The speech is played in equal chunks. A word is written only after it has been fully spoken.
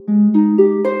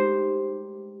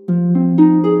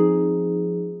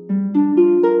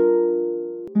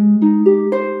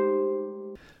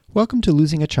Welcome to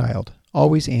Losing a Child,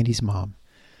 Always Andy's Mom.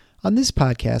 On this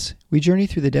podcast, we journey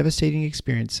through the devastating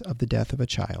experience of the death of a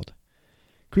child.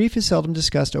 Grief is seldom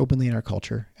discussed openly in our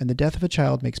culture, and the death of a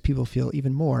child makes people feel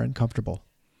even more uncomfortable.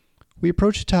 We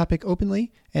approach the topic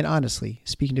openly and honestly,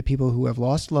 speaking to people who have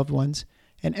lost loved ones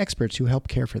and experts who help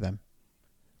care for them.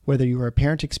 Whether you are a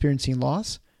parent experiencing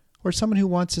loss or someone who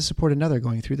wants to support another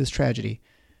going through this tragedy,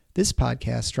 this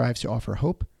podcast strives to offer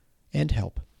hope and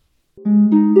help.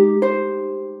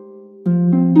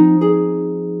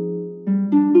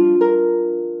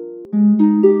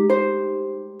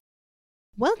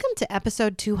 Welcome to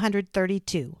episode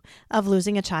 232 of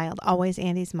Losing a Child, Always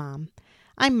Andy's Mom.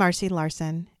 I'm Marcy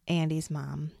Larson, Andy's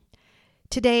mom.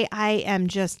 Today, I am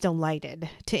just delighted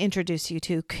to introduce you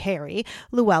to Carrie,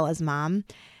 Luella's mom.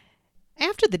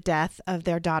 After the death of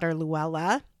their daughter,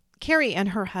 Luella, Carrie and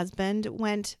her husband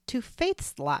went to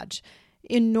Faith's Lodge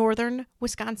in northern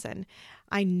Wisconsin.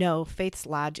 I know Faith's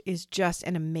Lodge is just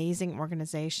an amazing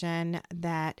organization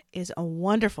that is a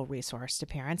wonderful resource to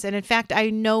parents. And in fact, I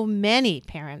know many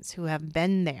parents who have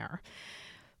been there.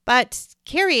 But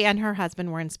Carrie and her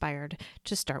husband were inspired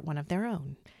to start one of their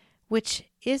own, which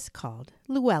is called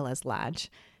Luella's Lodge.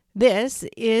 This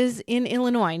is in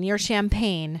Illinois, near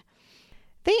Champaign.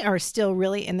 They are still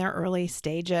really in their early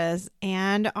stages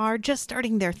and are just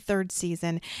starting their third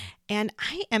season. And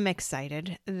I am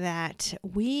excited that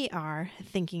we are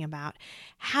thinking about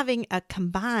having a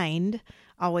combined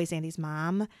Always Andy's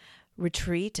Mom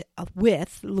retreat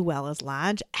with Luella's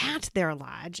Lodge at their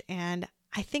lodge. And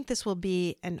I think this will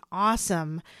be an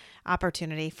awesome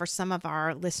opportunity for some of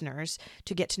our listeners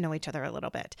to get to know each other a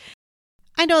little bit.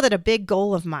 I know that a big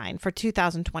goal of mine for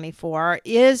 2024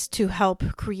 is to help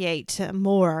create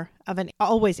more of an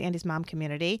Always Andy's Mom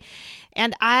community.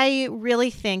 And I really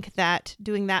think that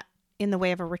doing that in the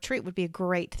way of a retreat would be a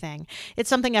great thing. It's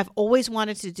something I've always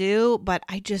wanted to do, but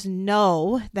I just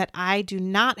know that I do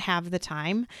not have the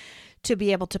time to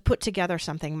be able to put together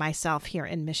something myself here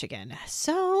in Michigan.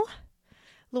 So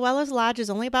Luella's Lodge is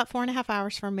only about 4.5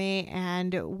 hours from me,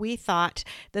 and we thought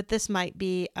that this might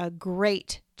be a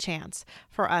great chance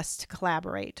for us to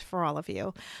collaborate for all of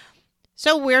you.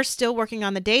 So we're still working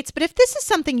on the dates, but if this is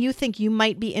something you think you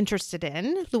might be interested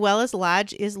in, Luella's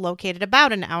Lodge is located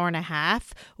about an hour and a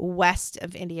half west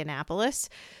of Indianapolis.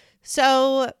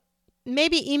 So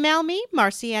maybe email me,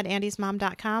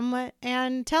 marcy@andysmom.com,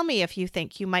 and tell me if you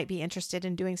think you might be interested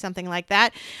in doing something like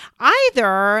that.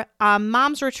 Either a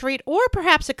mom's retreat or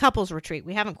perhaps a couple's retreat.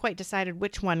 We haven't quite decided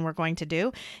which one we're going to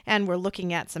do, and we're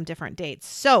looking at some different dates.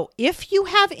 So if you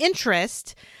have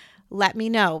interest, let me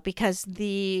know, because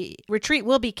the retreat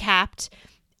will be capped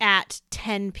at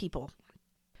 10 people.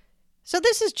 So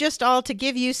this is just all to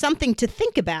give you something to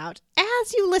think about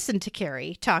as you listen to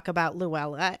Carrie talk about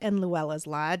Luella and Luella's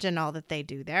Lodge and all that they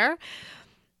do there.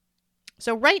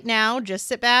 So right now, just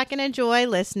sit back and enjoy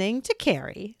listening to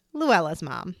Carrie, Luella's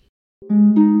mom.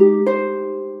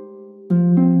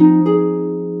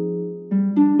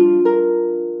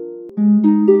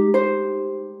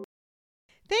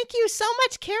 Thank you so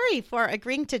much, Carrie, for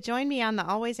agreeing to join me on the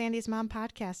Always Andy's Mom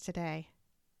podcast today.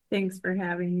 Thanks for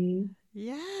having me.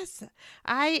 Yes,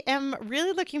 I am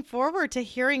really looking forward to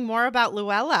hearing more about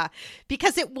Luella,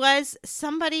 because it was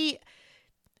somebody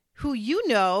who you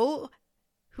know,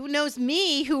 who knows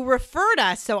me, who referred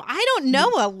us. So I don't know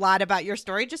a lot about your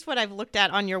story, just what I've looked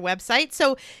at on your website.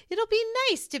 So it'll be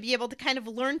nice to be able to kind of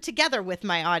learn together with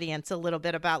my audience a little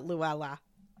bit about Luella.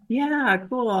 Yeah,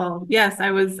 cool. Yes,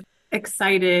 I was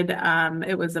excited.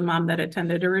 It was a mom that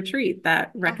attended a retreat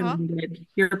that recommended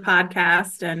your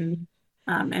podcast and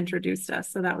introduced us.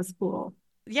 So that was cool.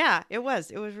 Yeah, it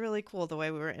was. It was really cool the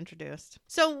way we were introduced.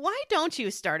 So why don't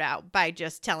you start out by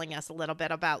just telling us a little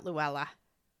bit about Luella?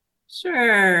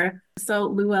 Sure. So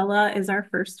Luella is our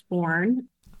firstborn.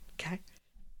 Okay.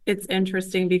 It's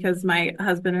interesting because my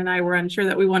husband and I were unsure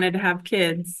that we wanted to have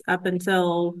kids up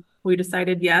until we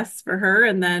decided yes for her.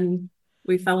 And then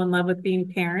we fell in love with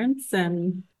being parents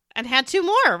and had two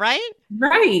more, right?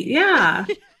 Right. Yeah.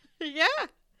 Yeah.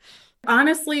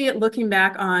 Honestly, looking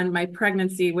back on my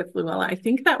pregnancy with Luella, I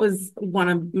think that was one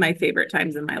of my favorite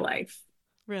times in my life.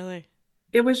 Really?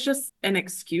 It was just an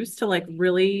excuse to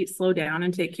really slow down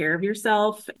and take care of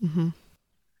yourself. Mm-hmm.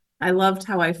 I loved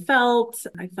how I felt.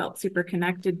 I felt super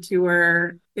connected to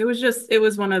her. It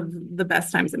was one of the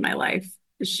best times in my life.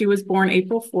 She was born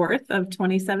April 4th of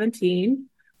 2017.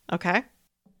 Okay.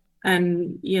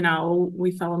 And, we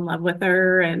fell in love with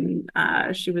her, and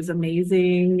she was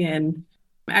amazing. And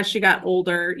as she got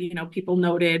older, people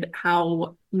noted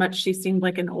how much she seemed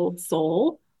like an old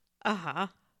soul. Uh-huh.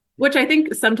 Which I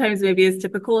think sometimes maybe is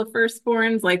typical of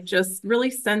firstborns, just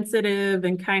really sensitive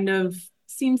and kind of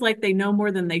seems like they know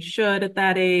more than they should at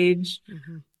that age.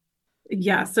 Mm-hmm.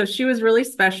 Yeah, so she was really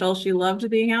special. She loved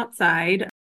being outside.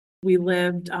 We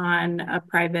lived on a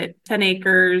private 10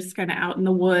 acres, kind of out in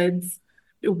the woods.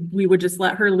 We would just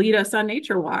let her lead us on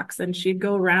nature walks, and she'd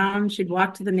go around, she'd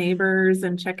walk to the neighbors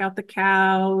and check out the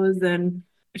cows. And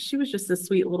she was just a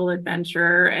sweet little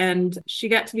adventurer. And she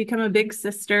got to become a big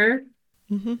sister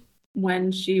Mm-hmm.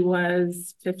 when she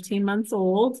was 15 months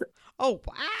old. Oh,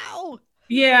 wow.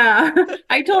 Yeah,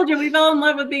 I told you we fell in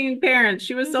love with being parents.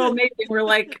 She was so amazing. We're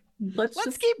like,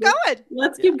 Let's keep going.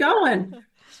 let's keep going.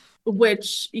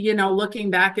 Which, looking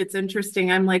back, it's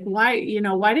interesting. I'm like, why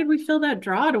did we feel that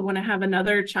draw to want to have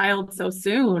another child so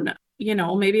soon?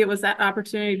 Maybe it was that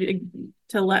opportunity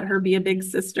to let her be a big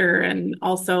sister. And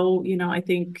also, I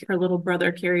think her little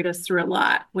brother carried us through a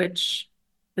lot, which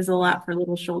is a lot for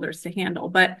little shoulders to handle.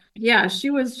 But yeah, she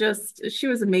was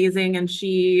amazing. And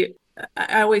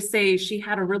I always say she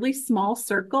had a really small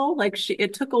circle. Like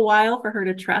it took a while for her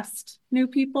to trust new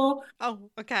people. Oh,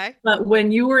 okay. But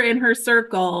when you were in her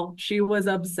circle, she was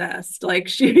obsessed.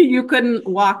 Like you couldn't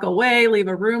walk away, leave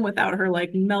a room without her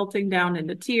like melting down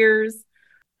into tears.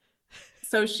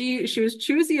 So she was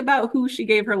choosy about who she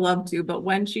gave her love to, but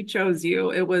when she chose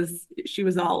you, she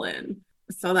was all in.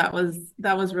 So that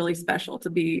was really special to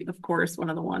be, of course, one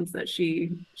of the ones that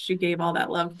she gave all that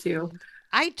love to.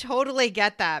 I totally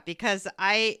get that because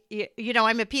I'm a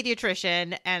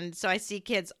pediatrician, and so I see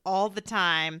kids all the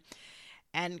time.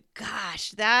 And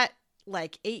gosh, that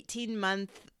like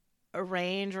 18-month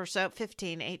range or so,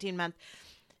 15, 18 month.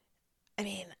 I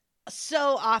mean,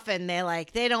 so often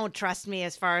they don't trust me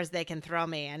as far as they can throw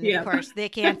me. And of course they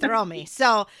can't throw me.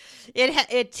 So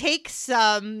it takes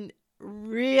some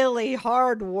really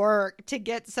hard work to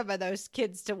get some of those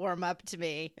kids to warm up to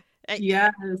me.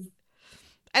 Yes.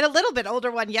 And a little bit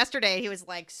older one yesterday, he was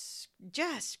like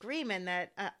just screaming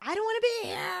that I don't want to be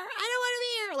here. I don't want to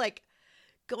be here. Like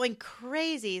going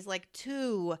crazy. He's like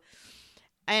 2.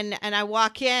 And I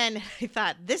walk in, I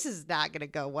thought, this is not going to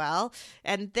go well.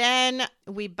 And then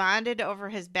we bonded over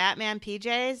his Batman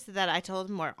PJs that I told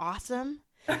him were awesome.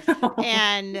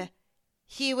 And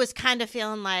he was kind of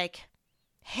feeling like,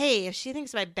 hey, if she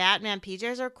thinks my Batman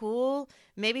PJs are cool,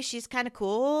 maybe she's kind of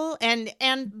cool. And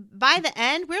by the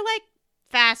end, we're like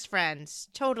fast friends,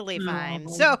 totally fine.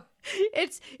 Oh. So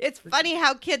it's funny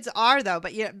how kids are though,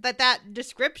 but that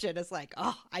description is like,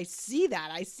 oh, I see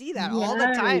that all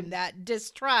the time, that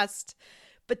distrust.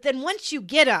 But then once you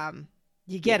get them,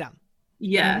 you get them.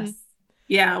 Yes. Mm-hmm.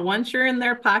 Yeah. Once you're in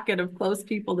their pocket of close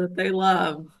people that they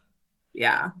love,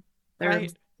 they're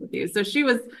right with you. So she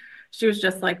was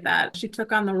just like that. She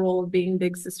took on the role of being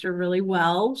big sister really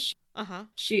well.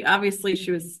 She obviously, she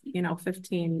was,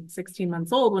 15, 16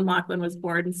 months old when Lachlan was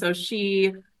born. And so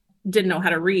she didn't know how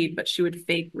to read, but she would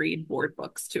fake read board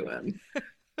books to him,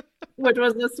 which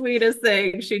was the sweetest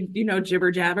thing. She'd, jibber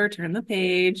jabber, turn the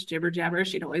page, jibber jabber.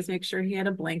 She'd always make sure he had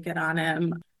a blanket on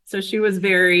him. So she was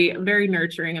very, very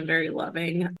nurturing and very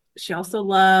loving. She also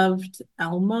loved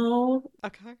Elmo.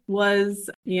 Okay. Was,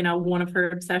 one of her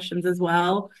obsessions as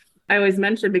well. I always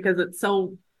mention because it's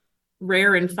so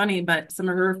rare and funny, but some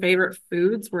of her favorite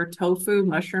foods were tofu,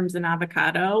 mushrooms, and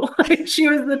avocado. Like she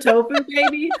was the tofu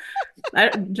baby.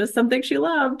 Just something she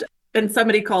loved. And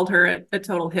somebody called her a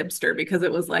total hipster because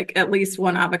it was like at least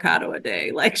one avocado a day.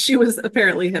 Like she was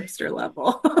apparently hipster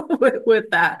level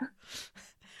with that.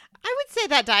 I would say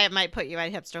that diet might put you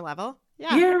at hipster level.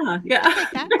 Yeah. Yeah. I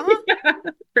take that. Uh-huh.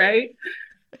 Yeah, right.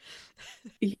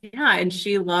 Yeah. And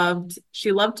she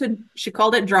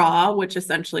called it draw, which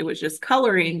essentially was just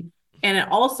coloring. And it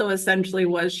also essentially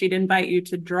was, she'd invite you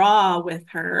to draw with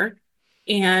her.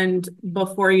 And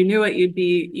before you knew it, you'd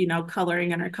be,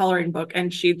 coloring in her coloring book,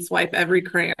 and she'd swipe every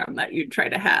crayon that you'd try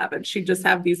to have. And she'd just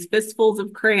have these fistfuls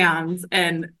of crayons,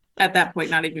 and at that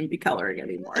point, not even be coloring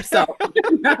anymore. So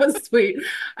that was sweet.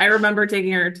 I remember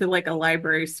taking her to like a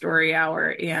library story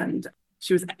hour, and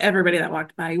everybody that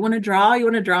walked by, you want to draw? You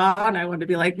want to draw? And I wanted to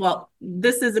be like, well,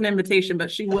 this is an invitation,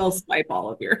 but she will swipe all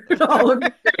of your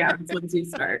crayons once you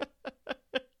start.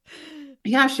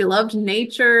 Yeah, she loved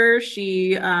nature.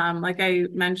 She, like I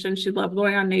mentioned, she loved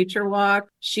going on nature walk.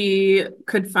 She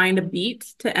could find a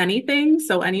beat to anything.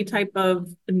 So any type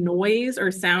of noise or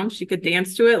sound, she could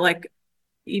dance to it. Like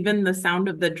even the sound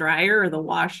of the dryer or the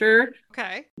washer.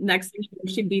 Okay. Next thing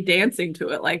she'd be dancing to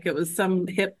it. Like it was some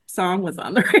hip song was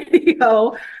on the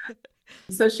radio.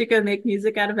 So she could make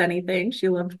music out of anything. She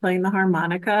loved playing the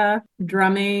harmonica,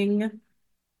 drumming,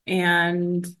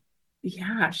 and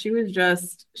yeah, she was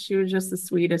just the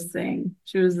sweetest thing.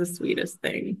 She was the sweetest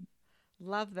thing.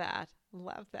 Love that.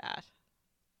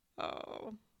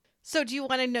 Oh. So do you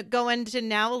want to go into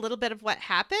now a little bit of what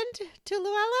happened to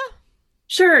Luella?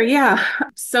 Sure, yeah.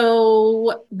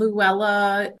 So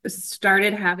Luella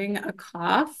started having a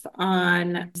cough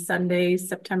on Sunday,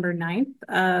 September 9th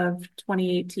of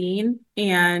 2018.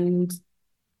 And,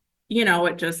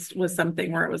 it just was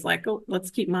something where it was like, oh, let's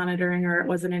keep monitoring her. It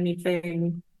wasn't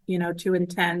anything, too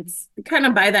intense. Kind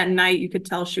of by that night, you could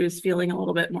tell she was feeling a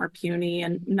little bit more puny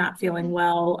and not feeling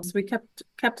well. So we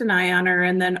kept an eye on her.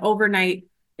 And then overnight,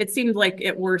 it seemed like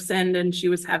it worsened and she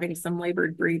was having some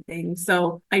labored breathing.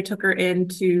 So I took her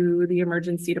into the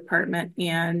emergency department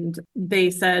and they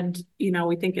said,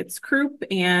 we think it's croup,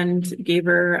 and gave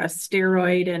her a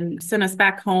steroid and sent us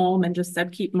back home and just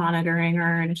said, keep monitoring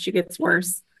her. And if she gets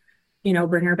worse,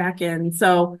 bring her back in.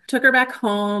 So took her back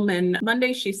home, and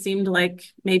Monday she seemed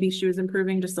like maybe she was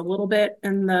improving just a little bit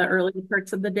in the early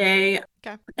parts of the day.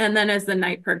 Okay. And then as the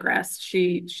night progressed,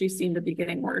 she seemed to be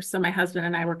getting worse. So my husband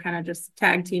and I were kind of just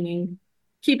tag teaming,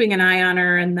 keeping an eye on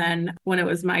her. And then when it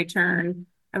was my turn,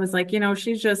 I was like,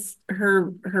 she's just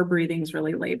her breathing's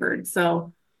really labored.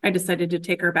 So I decided to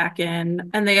take her back in,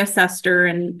 and they assessed her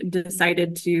and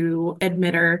decided to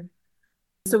admit her.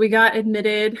 So we got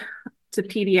admitted to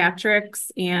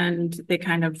pediatrics, and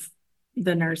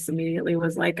the nurse immediately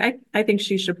was like, I think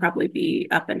she should probably be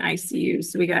up in ICU.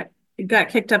 So we got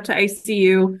kicked up to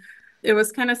ICU. It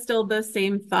was kind of still the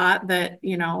same thought that,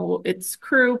 it's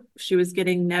croup. She was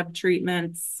getting neb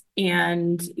treatments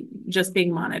and just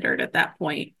being monitored at that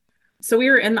point. So we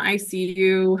were in the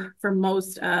ICU for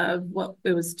most of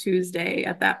it was Tuesday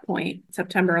at that point,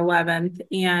 September 11th.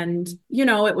 And,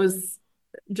 it was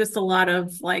just a lot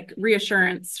of like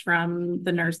reassurance from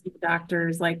the nurse and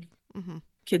doctors, like,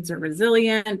 kids are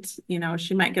resilient,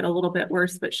 she might get a little bit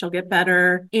worse, but she'll get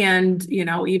better. And,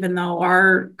 even though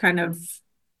our kind of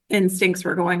instincts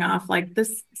were going off, like,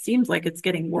 this seems like it's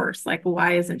getting worse, like,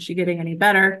 why isn't she getting any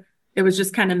better? It was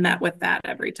just kind of met with that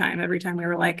every time we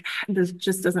were like, this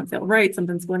just doesn't feel right.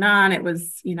 Something's going on. It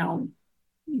was,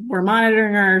 we're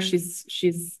monitoring her. She's,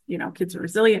 kids are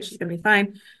resilient. She's going to be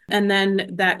fine. And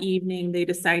then that evening they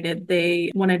decided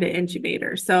they wanted to intubate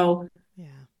her. So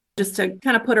just to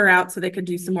kind of put her out so they could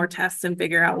do some more tests and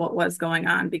figure out what was going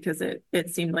on, because it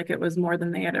seemed like it was more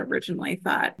than they had originally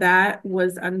thought. That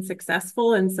was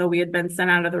unsuccessful. And so we had been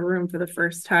sent out of the room for the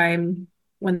first time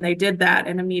when they did that.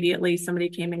 And immediately somebody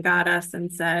came and got us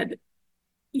and said,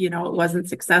 it wasn't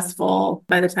successful.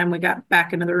 By the time we got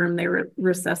back into the room, they were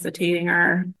resuscitating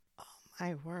her. Oh,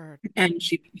 my word. And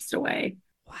she passed away.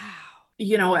 Wow.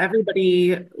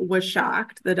 Everybody was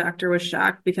shocked. The doctor was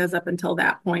shocked because up until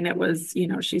that point, it was,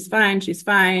 she's fine, she's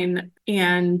fine.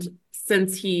 And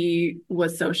since he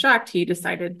was so shocked, he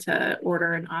decided to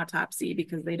order an autopsy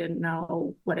because they didn't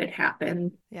know what had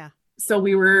happened. Yeah. So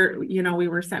we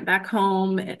were sent back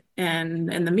home,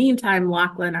 and in the meantime,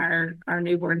 Lachlan, our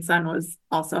newborn son, was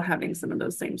also having some of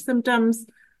those same symptoms.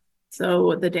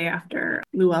 So the day after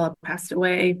Luella passed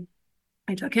away,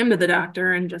 I took him to the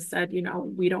doctor and just said,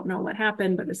 we don't know what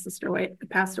happened, but his sister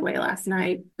passed away last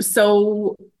night.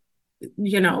 So,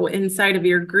 inside of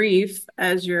your grief,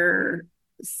 as you're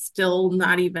still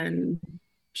not even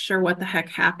sure what the heck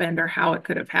happened or how it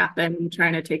could have happened,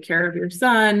 trying to take care of your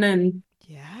son and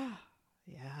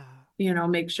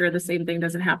make sure the same thing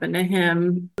doesn't happen to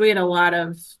him. We had a lot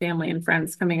of family and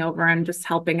friends coming over and just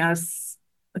helping us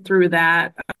through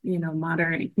that,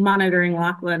 monitoring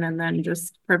Lachlan, and then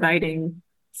just providing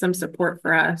some support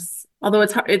for us. Although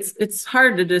it's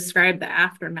hard to describe the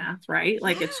aftermath, right?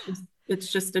 Like you're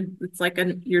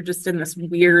just in this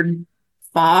weird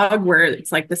fog where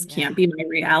it's like, this can't be my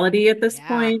reality at this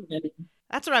point. And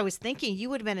that's what I was thinking. You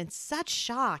would have been in such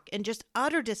shock and just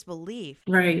utter disbelief.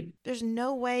 Right. There's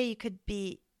no way you could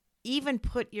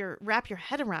wrap your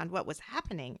head around what was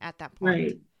happening at that point.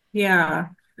 Right. Yeah.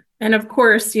 And of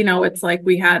course, it's like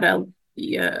we had a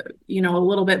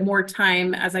little bit more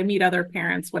time as I meet other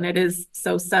parents when it is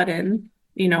so sudden,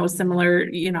 similar,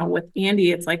 with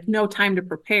Andy, it's like no time to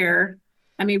prepare.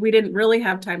 I mean, we didn't really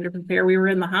have time to prepare. We were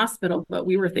in the hospital, but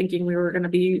we were thinking we were going to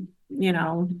be,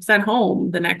 sent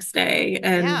home the next day.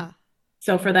 And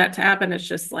so for that to happen, it's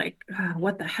just like,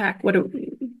 what the heck?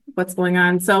 What's going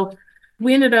on? So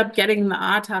we ended up getting the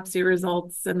autopsy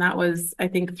results, and that was, I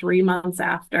think, 3 months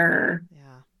after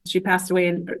she passed away.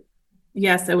 And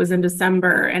yes, it was in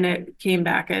December, and it came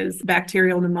back as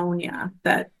bacterial pneumonia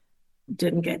that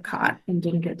didn't get caught and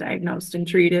didn't get diagnosed and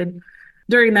treated.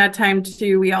 During that time,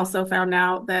 too, we also found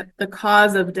out that the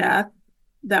cause of death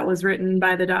that was written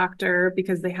by the doctor,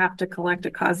 because they have to collect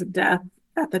a cause of death,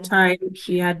 at the time,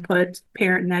 he had put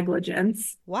parent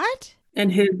negligence. What?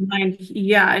 In his mind, he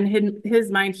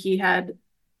had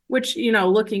which,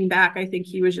 looking back, I think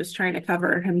he was just trying to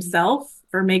cover himself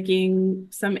for making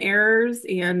some errors.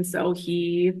 And so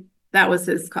that was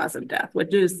his cause of death,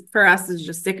 which is for us is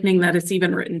just sickening that it's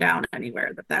even written down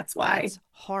anywhere that that's why That's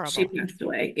horrible. she passed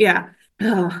away. Yeah.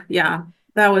 Oh, yeah.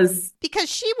 That was because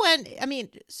she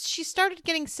started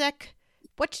getting sick.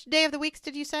 Which day of the weeks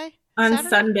did you say? on Saturday?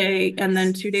 Sunday, and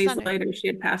then 2 days Sunday. later she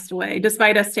had passed away,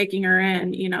 despite us taking her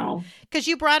in, Because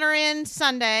you brought her in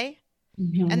Sunday,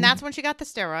 and that's when she got the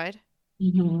steroid.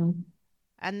 Mm-hmm.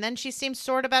 And then she seemed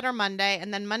sort of better Monday,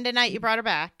 and then Monday night you brought her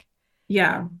back.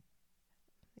 Yeah.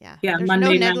 Yeah. Yeah. There's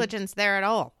Monday no negligence there at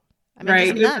all. I mean,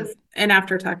 right. just none. And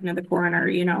after talking to the coroner,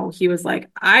 he was like,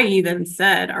 I even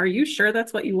said, are you sure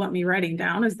that's what you want me writing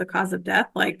down as the cause of death?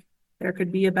 Like, there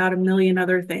could be about a million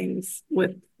other things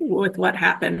with what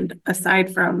happened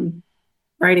aside from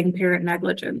writing parent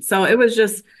negligence. So it was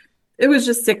just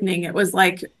sickening. It was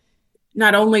like,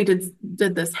 not only did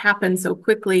this happen so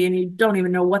quickly and you don't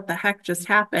even know what the heck just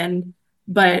happened,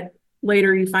 but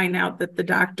later you find out that the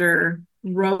doctor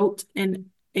wrote in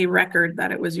a record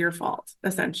that it was your fault,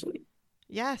 essentially.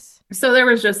 Yes. So there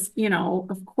was just,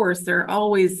 of course, there are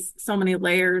always so many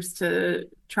layers to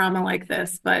trauma like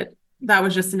this, but that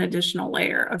was just an additional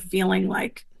layer of feeling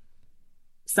like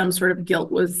some sort of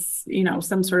guilt was,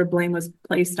 some sort of blame was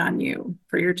placed on you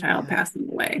for your child passing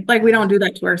away. Like we don't do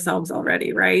that to ourselves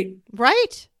already, right?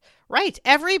 Right.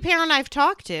 Every parent I've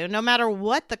talked to, no matter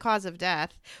what the cause of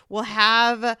death, will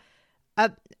have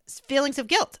feelings of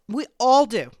guilt. We all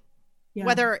do. Yeah.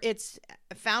 Whether it's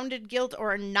founded guilt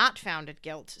or not founded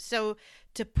guilt. So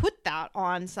to put that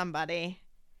on somebody,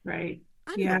 right?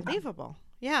 Unbelievable.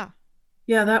 Yeah,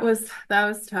 that was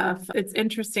tough. It's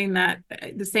interesting that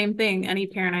the same thing, any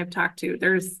parent I've talked to,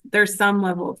 there's some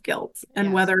level of guilt,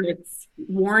 and whether it's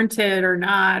warranted or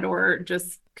not, or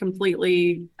just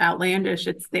completely outlandish,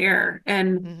 it's there.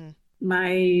 And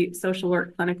my social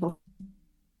work clinical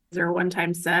advisor one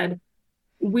time said,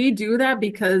 we do that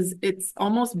because it's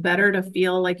almost better to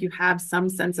feel like you have some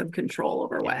sense of control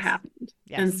over what happened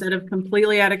instead of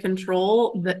completely out of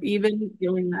control, that even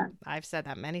feeling that. I've said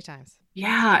that many times.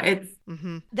 Yeah, it's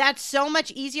that's so much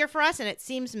easier for us, and it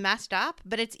seems messed up,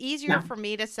 but it's easier for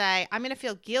me to say, I'm going to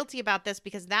feel guilty about this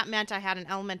because that meant I had an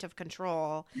element of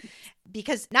control,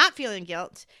 because not feeling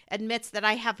guilt admits that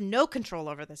I have no control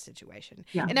over the situation.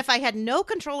 Yeah. And if I had no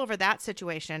control over that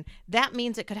situation, that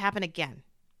means it could happen again.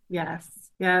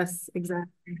 Yes,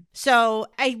 exactly. So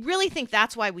I really think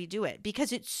that's why we do it,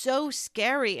 because it's so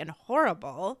scary and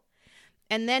horrible.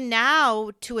 And then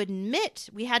now to admit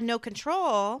we had no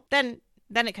control, then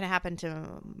it can happen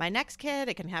to my next kid.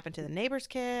 It can happen to the neighbor's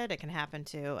kid. It can happen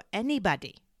to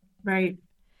anybody. Right.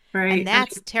 And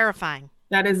that's terrifying.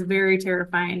 That is very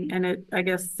terrifying. And it, I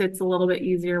guess, sits a little bit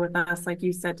easier with us, like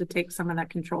you said, to take some of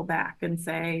that control back and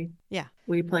say,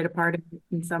 we played a part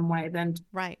in some way. Then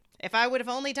right. If I would have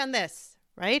only done this,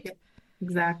 right?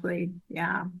 Exactly.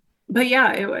 Yeah. But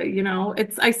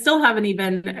I still haven't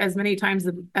even, as many times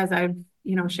as I've,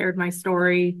 shared my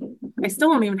story, I still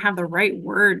don't even have the right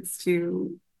words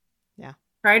to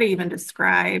try to even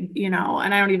describe, and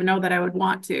I don't even know that I would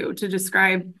want to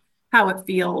describe how it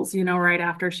feels, right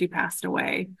after she passed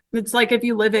away. It's like, if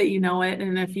you live it, you know it.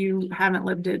 And if you haven't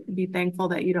lived it, be thankful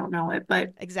that you don't know it.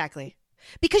 But exactly.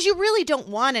 Because you really don't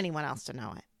want anyone else to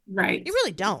know it. Right. You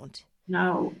really don't.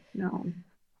 No.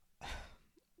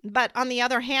 But on the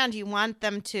other hand, you want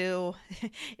them to,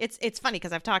 it's funny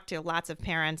because I've talked to lots of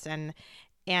parents,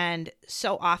 and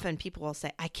so often people will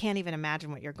say, I can't even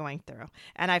imagine what you're going through.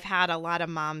 And I've had a lot of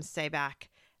moms say back,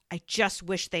 I just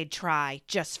wish they'd try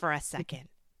just for a second.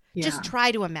 Yeah. Just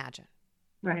try to imagine.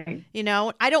 Right.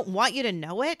 I don't want you to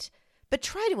know it, but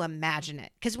try to imagine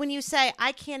it. Because when you say,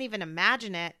 I can't even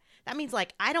imagine it, that means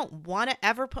like, I don't want to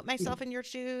ever put myself in your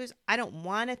shoes. I don't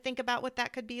want to think about what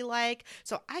that could be like.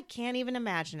 So I can't even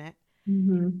imagine it.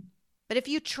 Mm-hmm. But if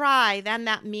you try, then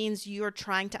that means you're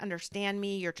trying to understand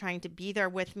me. You're trying to be there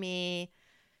with me.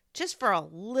 Just for a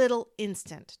little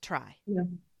instant, try.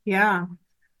 Yeah.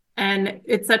 And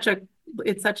it's such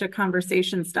a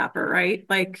conversation stopper, right?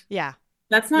 Like,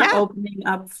 that's not opening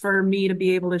up for me to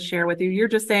be able to share with you. You're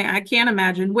just saying, I can't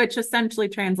imagine, which essentially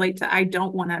translates to, I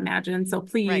don't want to imagine. So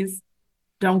please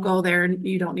don't go there, and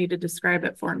you don't need to describe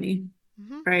it for me.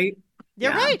 Mm-hmm. Right.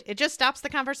 You're right. It just stops the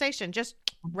conversation just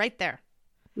right there.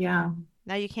 Yeah.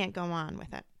 Now you can't go on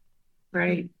with it.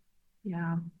 Right.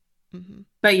 Yeah. Mm-hmm.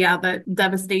 But the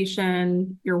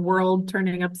devastation, your world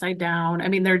turning upside down. I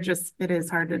mean, it is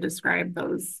hard to describe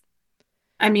those.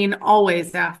 I mean,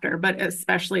 always after, but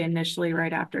especially initially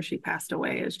right after she passed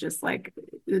away, is just like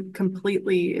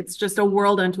it's just a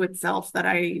world unto itself that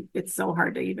it's so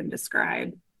hard to even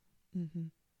describe. Mm-hmm.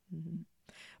 Mhm.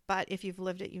 But if you've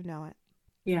lived it, you know it.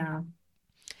 Yeah.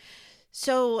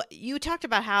 So you talked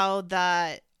about how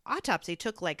the autopsy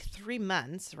took like 3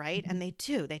 months, right? Mhm. And they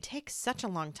do. They take such a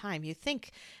long time. You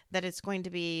think that it's going to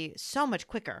be so much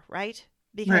quicker, right?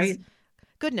 Because Right.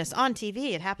 goodness, on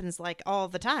TV, it happens like all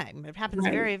the time. It happens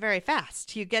Right. very, very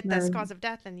fast. You get this Right. cause of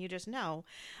death and you just know.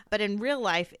 But in real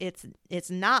life,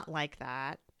 it's not like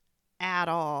that at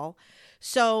all.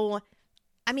 So,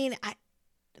 I mean,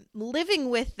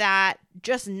 living with that,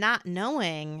 just not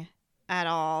knowing at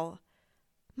all,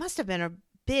 must have been a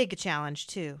big challenge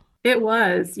too. It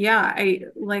was. Yeah.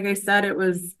 Like I said, it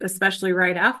was especially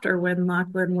right after when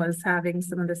Lachlan was having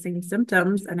some of the same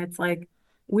symptoms. And it's like,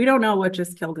 we don't know what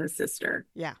just killed his sister.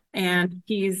 Yeah. And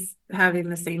he's having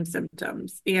the same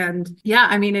symptoms. And yeah,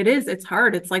 I mean, it's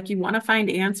hard. It's like you want to find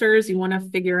answers, you want to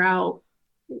figure out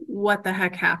what the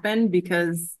heck happened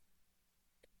because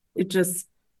it just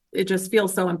it just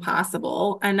feels so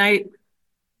impossible. And I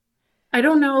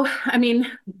don't know. I mean,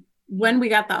 when we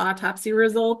got the autopsy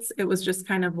results, it was just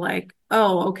kind of like,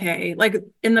 oh, okay. Like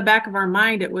in the back of our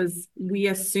mind, it was, we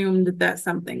assumed that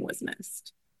something was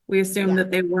missed. We assumed Yeah.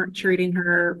 that they weren't Yeah. treating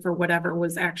her for whatever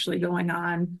was actually going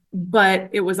on. But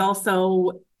it was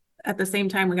also, at the same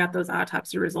time we got those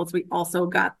autopsy results, we also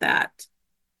got that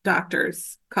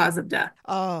doctor's cause of death.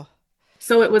 Oh,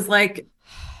 So it was like,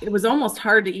 it was almost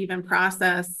hard to even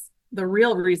process the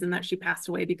real reason that she passed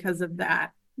away because of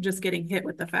that, just getting hit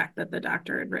with the fact that the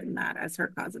doctor had written that as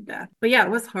her cause of death. But yeah, it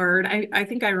was hard. I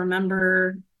think I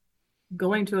remember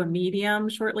going to a medium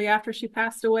shortly after she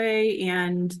passed away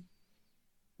and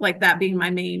like that being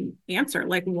my main answer.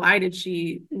 Like, why did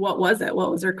she, what was it? What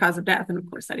was her cause of death? And of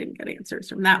course, I didn't get answers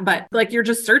from that. But like, you're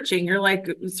just searching. You're like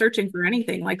searching for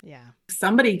anything. Like, yeah.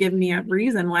 somebody give me a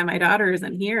reason why my daughter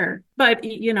isn't here. But,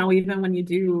 you know, even when you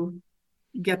do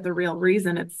get the real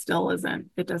reason, it still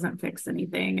isn't, it doesn't fix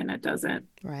anything and it doesn't,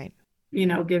 Right. you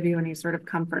know, give you any sort of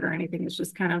comfort or anything. It's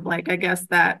just kind of like, I guess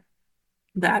that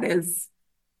is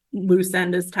loose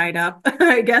end is tied up,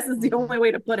 I guess is the only way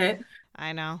to put it.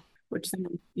 I know. Which,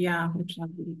 yeah, which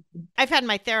I've had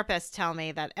my therapist tell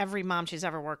me that every mom she's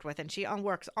ever worked with, and she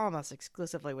works almost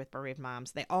exclusively with bereaved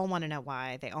moms, they all want to know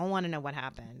why. They all want to know what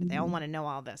happened. They all want to know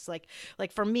all this. Like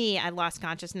for me, I lost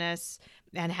consciousness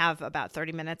and have about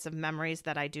 30 minutes of memories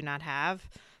that I do not have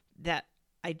that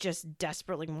I just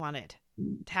desperately wanted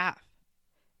to have.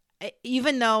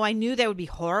 Even though I knew they would be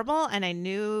horrible and I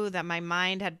knew that my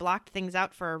mind had blocked things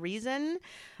out for a reason,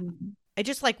 I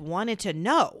just like wanted to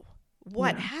know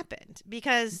what happened,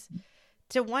 because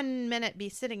to 1 minute be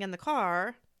sitting in the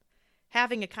car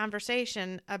having a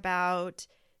conversation about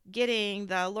getting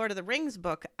the Lord of the Rings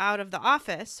book out of the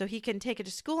office so he can take it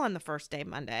to school on the first day,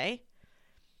 Monday,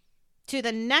 to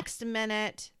the next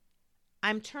minute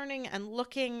I'm turning and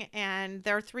looking and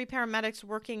there are 3 paramedics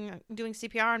working doing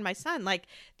CPR on my son. Like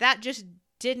that just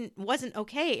wasn't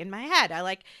okay in my head.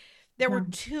 There were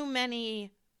too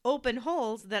many open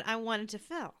holes that I wanted to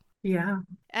fill. Yeah.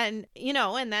 And, you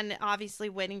know, and then obviously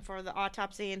waiting for the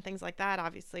autopsy and things like that.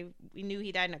 Obviously, we knew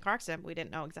he died in a car accident. We didn't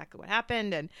know exactly what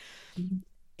happened. And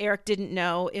Eric didn't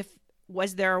know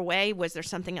was there a way, was there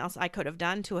something else I could have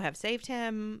done to have saved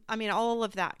him? I mean, all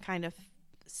of that kind of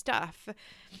stuff.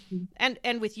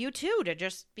 And with you too, to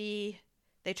just be,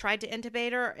 they tried to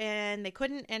intubate her and they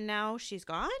couldn't, and now she's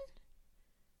gone?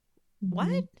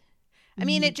 What? I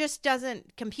mean, it just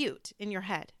doesn't compute in your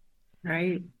head.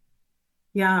 Right.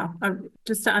 Yeah.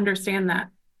 Just to understand that,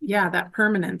 yeah, that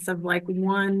permanence of like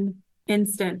one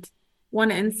instant,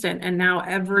 and now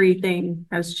everything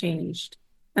has changed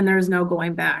and there's no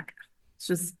going back.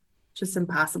 It's just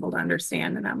impossible to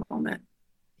understand in that moment.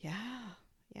 Yeah.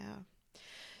 Yeah.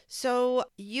 So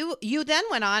you then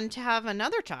went on to have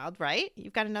another child, right?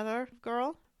 You've got another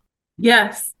girl?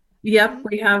 Yes. Yep.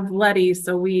 We have Letty.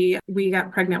 So we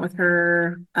got pregnant with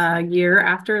her a year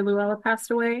after Luella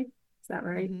passed away. Is that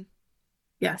right?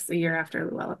 Yes, a year after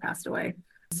Luella passed away.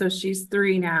 So she's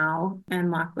 3 now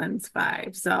and Lachlan's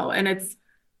 5. So, and it's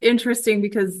interesting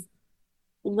because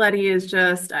Letty is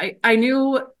just, I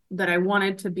knew that I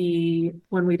wanted to be,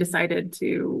 when we decided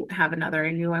to have another,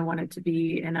 I knew I wanted to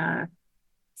be in a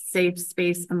safe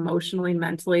space emotionally,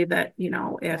 mentally, that, you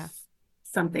know, if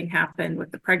something happened with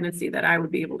the pregnancy, that I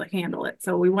would be able to handle it.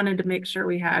 So we wanted to make sure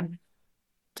we had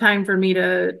time for me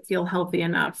to feel healthy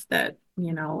enough that,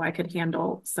 you know, I could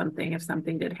handle something if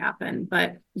something did happen.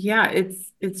 But yeah,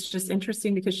 it's just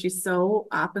interesting because she's so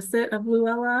opposite of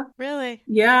Luella. Really?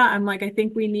 Yeah, I'm like, I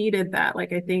think we needed that.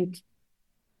 Like, I think,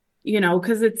 you know,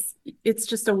 because it's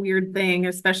just a weird thing,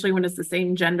 especially when it's the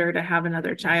same gender, to have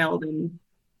another child. And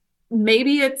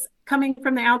maybe it's coming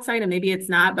from the outside, and maybe it's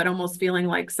not, but almost feeling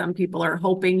like some people are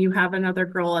hoping you have another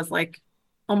girl as like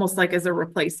almost like as a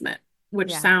replacement,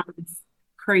 which Yeah. sounds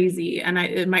crazy. And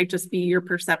it might just be your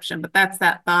perception, but that's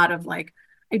that thought of like,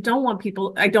 I don't want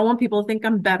people to think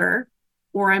I'm better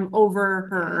or I'm over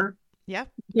Yeah. her Yeah.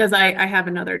 because I have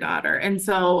another daughter. And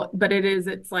so, but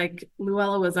it's like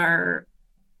Luella was our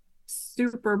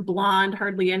super blonde,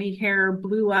 hardly any hair,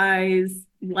 blue eyes.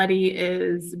 Letty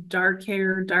is dark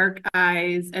hair, dark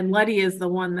eyes. And Letty is the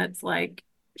one that's like,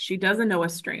 she doesn't know a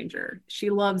stranger. She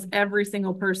loves every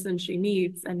single person she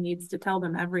meets and needs to tell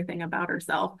them everything about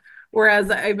herself.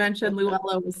 Whereas I mentioned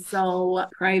Luella was so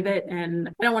private and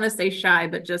I don't want to say shy,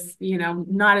 but just,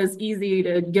 not as easy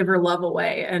to give her love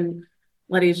away. And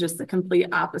Letty's just the complete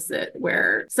opposite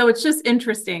so it's just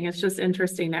interesting. It's just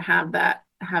interesting to have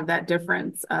that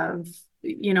difference of,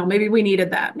 maybe we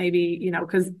needed that. Maybe,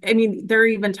 because I mean, there are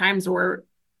even times where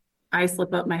I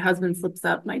slip up, my husband slips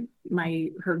up,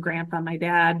 her grandpa, my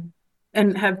dad,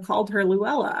 and have called her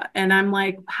Luella. And I'm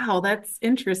like, wow, that's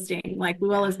interesting. Like Yeah.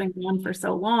 Luella's been gone for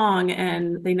so long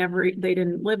and they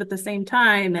didn't live at the same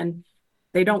time and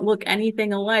they don't look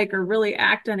anything alike or really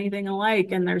act anything alike.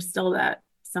 And there's still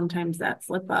sometimes that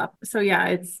slip up. So yeah,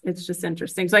 it's just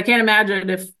interesting. So I can't imagine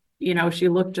if, she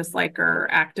looked just like her,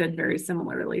 acted very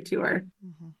similarly to her.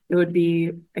 Mm-hmm. It would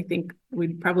be, I think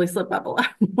we'd probably slip up a lot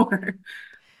more.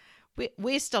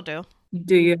 We still do.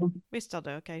 Do you? We still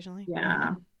do occasionally.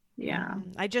 Yeah. Yeah.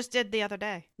 I just did the other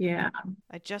day. Yeah.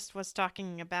 I just was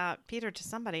talking about Peter to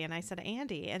somebody, and I said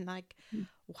Andy, and like,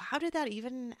 how did that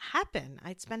even happen?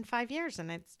 It's been 5 years,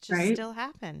 and it's just Right. still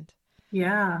happened.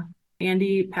 Yeah.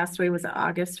 Andy passed away, was it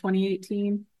August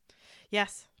 2018?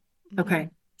 Yes. Okay.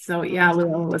 So yeah, August Lila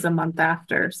 2018. was a month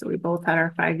after. So we both had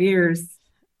our 5 years.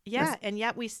 Yeah, Just, and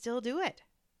yet we still do it.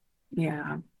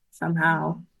 yeah.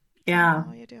 Somehow. Yeah.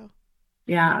 Somehow you do.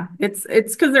 Yeah. It's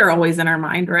because they're always in our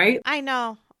mind, right? I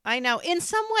know. I know. In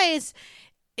some ways,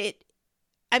 it.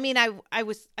 I mean, I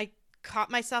caught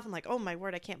myself and like, oh my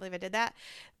word, I can't believe I did that.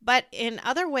 But in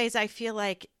other ways, I feel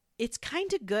like it's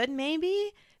kind of good,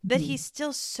 maybe, that Mhm. he's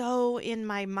still so in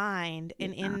my mind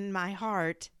and Yeah. in my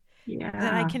heart that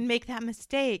I Yeah. can make that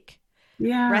mistake,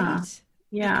 Yeah. right?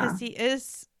 Yeah. Because he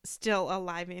is still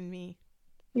alive in me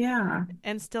Yeah.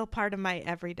 and still part of my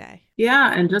everyday,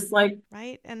 Yeah. And just like,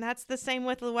 right? And that's the same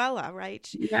with Luella, right?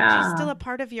 She's yeah. still a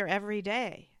part of your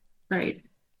everyday. Right.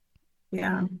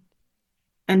 Yeah.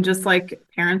 And just like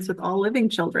parents with all living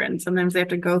children, sometimes they have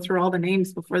to go through all the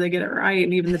names before they get it right.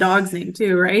 And even the dog's name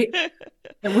too, right?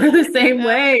 And we're the same Yep,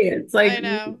 way. It's like I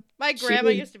know. My she grandma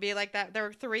was used to be like that. There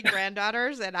were three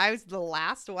granddaughters, and I was the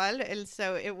last one. And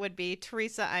so it would be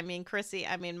Teresa, I mean Chrissy,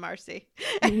 I mean Marcy.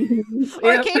 Or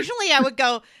yep. occasionally I would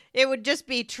go, it would just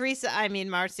be Teresa, I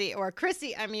mean Marcy, or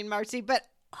Chrissy, I mean Marcy. But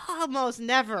almost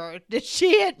never did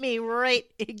she hit me right,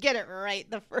 get it right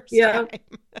the first time. Yep.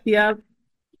 Yep.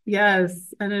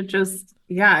 Yes. And it just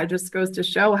goes to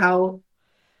show how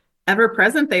ever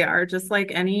present they are, just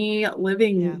like any Yeah,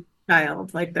 living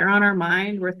child. Like they're on our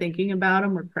mind. We're thinking about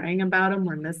them. We're praying about them.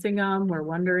 We're missing them. We're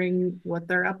wondering what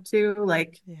they're up to.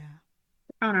 Like yeah.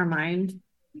 on our mind.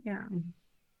 Yeah.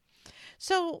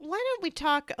 So, why don't we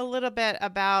talk a little bit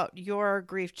about your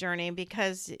grief journey?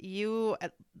 Because you,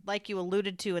 like you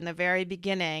alluded to in the very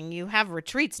beginning, you have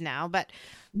retreats now, but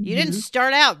you didn't Mhm.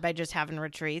 start out by just having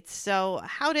retreats. So,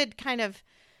 how did kind of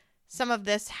some of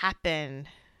this happen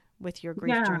with your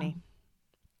grief Yeah. journey?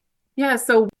 Yeah.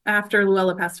 So after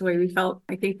Luella passed away, we felt,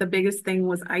 I think the biggest thing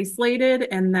was isolated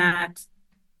and that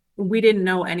we didn't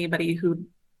know anybody who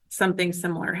something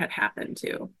similar had happened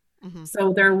to. Mm-hmm.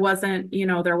 So there wasn't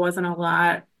a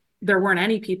lot, there weren't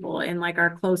any people in like our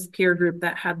close peer group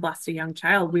that had lost a young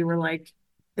child. We were like,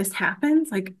 this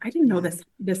happens? Like, I didn't know Yeah.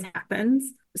 this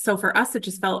happens. So for us, it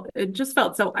just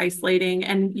felt so isolating.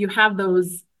 And you have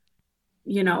those,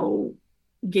 you know,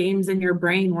 games in your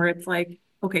brain where it's like,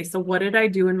 okay, so what did I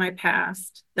do in my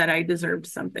past that I deserved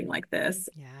something like this?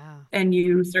 Yeah. And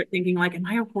you start thinking like, am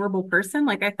I a horrible person?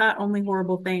 Like I thought only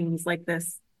horrible things like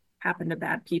this happen to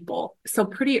bad people. So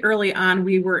pretty early on,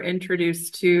 we were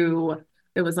introduced to,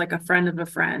 it was like a friend of a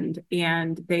friend,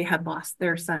 and they had lost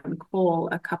their son Cole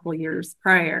a couple years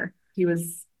prior. He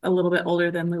was a little bit older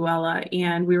than Luella,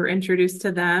 and we were introduced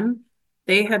to them.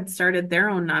 They had started their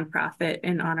own nonprofit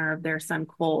in honor of their son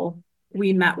Cole.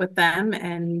 We met with them,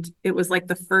 and it was like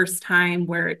the first time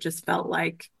where it just felt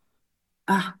like,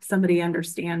 somebody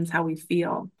understands how we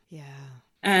feel. Yeah.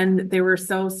 And they were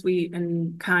so sweet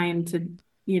and kind to,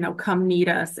 come meet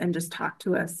us and just talk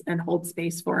to us and hold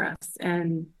space for us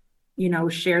and,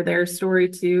 share their story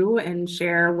too and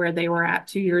share where they were at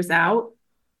 2 years out.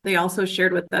 They also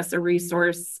shared with us a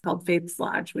resource called Faith's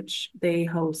Lodge, which they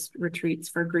host retreats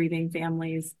for grieving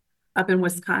families up in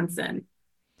Wisconsin.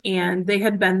 And they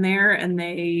had been there and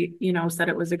they, said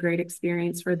it was a great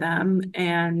experience for them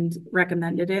and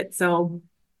recommended it. So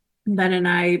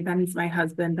Ben's my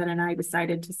husband, Ben and I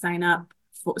decided to sign up.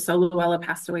 So Luella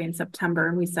passed away in September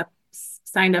and we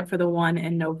signed up for the one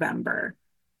in November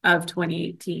of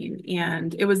 2018.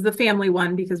 And it was the family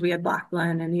one because we had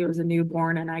Lachlan and he was a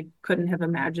newborn and I couldn't have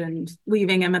imagined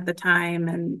leaving him at the time.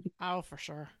 And Oh, for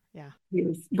sure. Yeah. he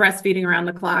was breastfeeding around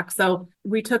the clock. So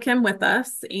we took him with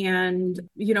us. And,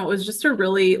 it was just a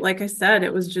really, like I said,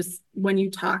 it was just when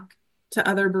you talk to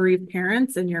other bereaved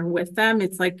parents and you're with them,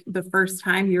 it's like the first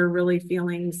time you're really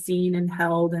feeling seen and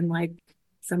held and like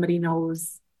somebody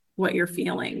knows what you're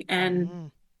feeling.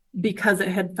 And because it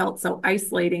had felt so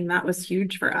isolating, that was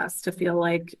huge for us to feel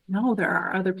like, no, there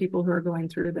are other people who are going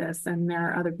through this and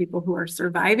there are other people who are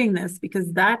surviving this,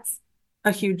 because that's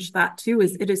a huge thought too,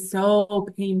 is it is so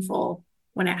painful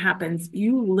when it happens.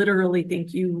 You literally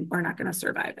think you are not going to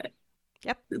survive it.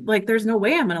 Yep. Like there's no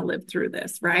way I'm going to live through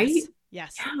this, right?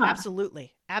 Yes. Yeah.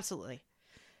 Absolutely. Absolutely.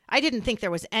 I didn't think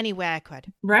there was any way I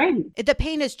could. Right. The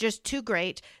pain is just too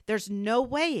great. There's no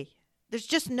way. There's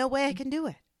just no way I can do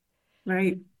it.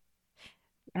 Right.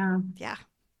 Yeah. Yeah.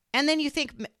 And then you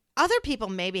think other people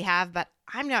maybe have, but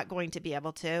I'm not going to be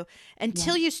able to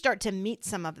until you start to meet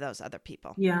some of those other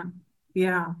people. Yeah.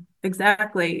 Yeah,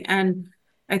 exactly. And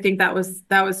I think that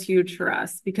was huge for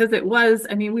us because it was,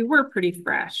 we were pretty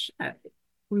fresh.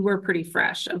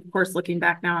 Of course, looking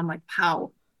back now, I'm like,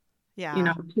 how, Yeah.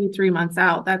 2-3 months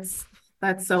out, that's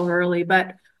so early,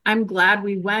 but I'm glad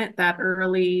we went that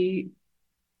early,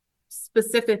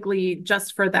 specifically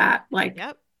just for that, like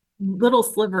little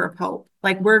sliver of hope.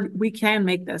 Like we can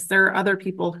make this. There are other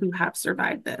people who have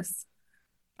survived this.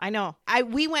 I know.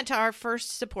 We went to our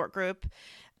first support group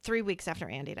 3 weeks after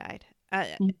Andy died.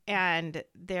 And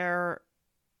there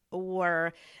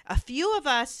were a few of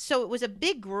us. So it was a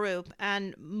big group.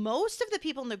 And most of the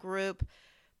people in the group,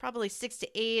 probably 6 to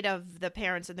 8 of the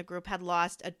parents in the group, had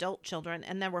lost adult children.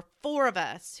 And there were 4 of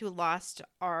us who lost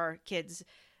our kids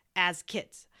as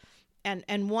kids.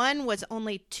 And one was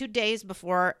only 2 days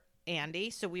before Andy.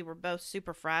 So we were both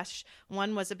super fresh.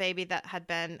 One was a baby that had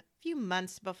been a few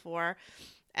months before.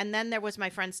 And then there was my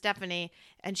friend Stephanie,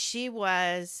 and she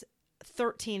was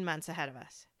 13 months ahead of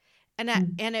us. And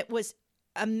it was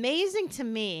amazing to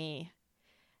me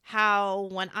how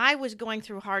when I was going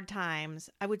through hard times,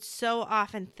 I would so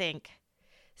often think,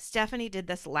 Stephanie did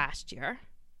this last year.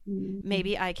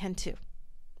 Maybe I can too.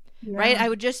 Yeah. Right? I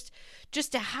would just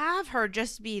to have her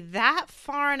just be that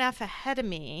far enough ahead of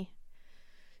me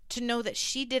to know that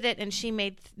she did it and she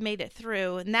made it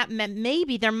through. And that meant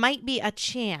maybe there might be a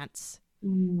chance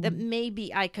that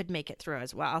maybe I could make it through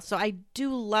as well. So I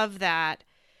do love that,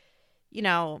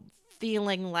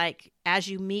 feeling like as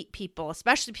you meet people,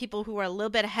 especially people who are a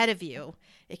little bit ahead of you,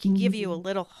 it can give you a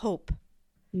little hope.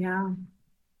 Yeah.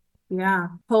 Yeah.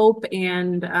 Hope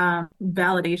and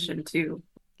validation too.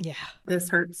 Yeah. This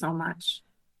hurts so much.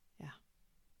 Yeah.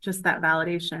 Just that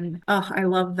validation. Oh, I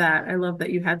love that. I love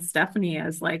that you had Stephanie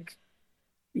as like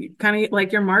kind of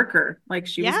like your marker. Like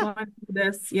she was going to do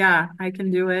this. Yeah, I can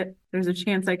do it. There's a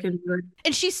chance I can do it.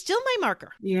 And she's still my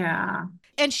marker. Yeah.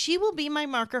 And she will be my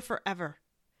marker forever.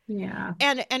 Yeah.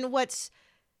 And what's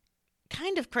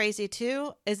kind of crazy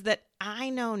too is that I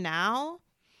know now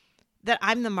that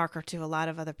I'm the marker to a lot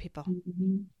of other people.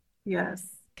 Mm-hmm. Yes.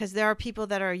 Because there are people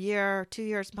that are a year, 2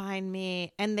 years behind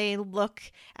me, and they look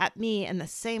at me in the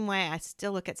same way I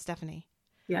still look at Stephanie.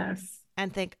 Yes.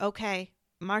 And think, okay,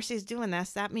 Marcy's doing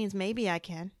this. That means maybe I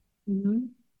can. Mm-hmm.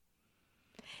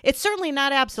 It's certainly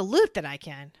not absolute that I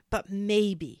can, but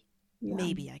maybe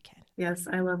I can. Yes,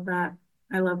 I love that.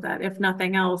 I love that. If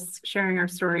nothing else, sharing our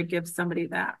story gives somebody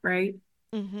that, right?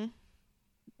 Mm-hmm.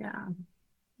 Yeah.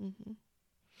 Mm-hmm.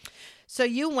 So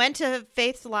you went to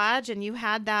Faith's Lodge and you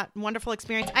had that wonderful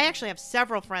experience. I actually have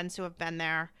several friends who have been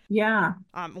there. Yeah.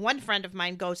 One friend of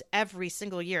mine goes every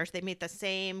single year. So they meet the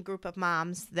same group of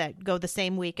moms that go the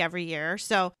same week every year.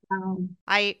 So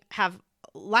I have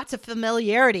lots of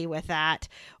familiarity with that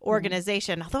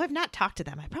organization, although I've not talked to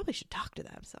them. I probably should talk to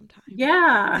them sometime.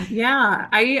 Yeah. Yeah.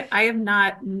 I have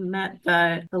not met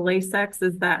the Laseks.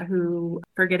 Is that who,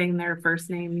 forgetting their first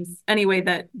names? Anyway,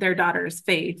 that their daughter is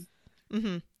Faith.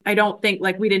 Mm-hmm. I don't think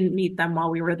we didn't meet them while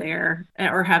we were there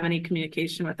or have any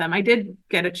communication with them. I did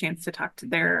get a chance to talk to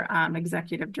their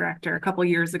executive director a couple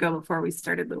years ago before we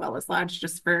started Luella's Lodge,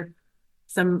 just for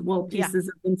some little pieces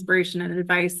of inspiration and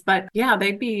advice. But yeah,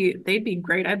 they'd be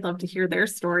great. I'd love to hear their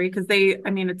story because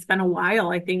it's been a while.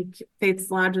 I think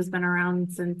Faith's Lodge has been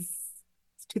around since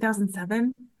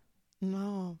 2007.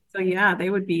 No. So yeah, they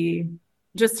would be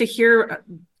just to hear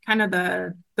kind of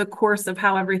the course of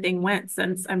how everything went,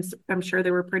 since I'm sure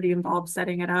they were pretty involved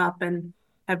setting it up and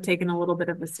have taken a little bit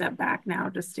of a step back now,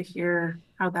 just to hear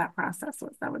how that process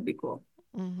was. That would be cool.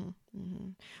 Mm-hmm, mm-hmm.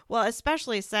 Well,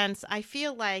 especially since I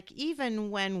feel like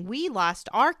even when we lost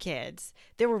our kids,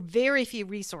 there were very few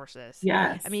resources. I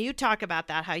Yes. mean, you talk about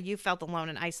that, how you felt alone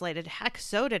and isolated. Heck,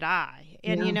 so did I.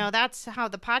 And, Yeah. that's how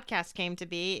the podcast came to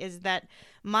be, is that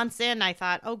months in, I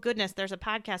thought, oh, goodness, there's a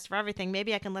podcast for everything.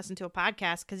 Maybe I can listen to a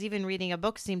podcast, because even reading a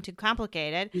book seemed too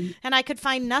complicated, and I could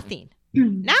find nothing.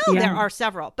 Now there Yeah. are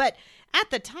several, but at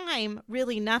the time,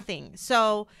 really nothing.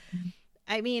 So,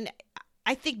 I mean,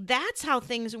 I think that's how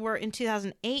things were in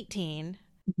 2018.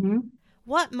 Mhm.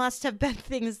 What must have been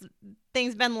things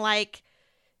been like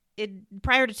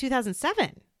prior to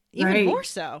 2007? Even Right. more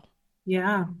so.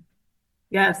 Yeah.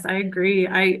 Yes, I agree.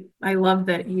 I love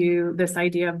that this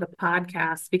idea of the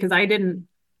podcast, because I didn't,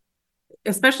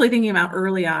 especially thinking about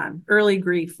early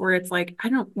grief, where it's like, I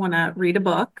don't want to read a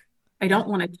book. I Yeah, don't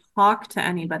want to talk to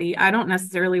anybody. I don't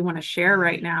necessarily want to share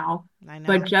right now, I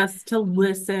but know. just to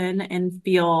listen and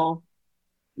feel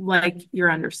like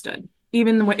you're understood,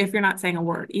 even if you're not saying a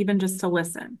word, even just to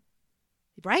listen.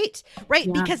 Right, right.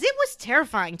 Yeah. Because it was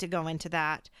terrifying to go into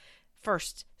that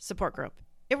first support group.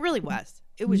 It really was.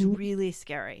 It was Mhm. really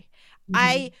scary.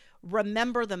 I Mhm.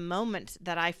 remember the moment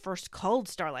that I first called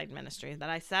Starlight Ministry, that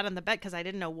I sat on the bed because I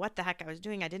didn't know what the heck I was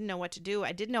doing. I didn't know what to do.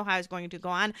 I didn't know how I was going to go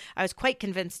on. I was quite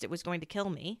convinced it was going to kill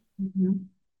me. Mhm.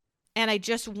 And I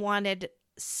just wanted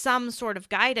some sort of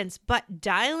guidance. But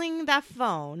dialing that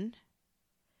phone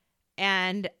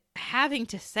and having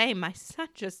to say, my son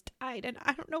just died and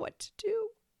I don't know what to do.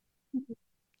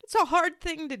 It's a hard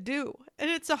thing to do. And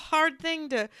it's a hard thing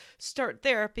to start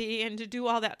therapy and to do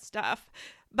all that stuff.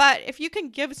 But if you can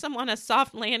give someone a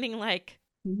soft landing, like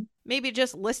Mhm. maybe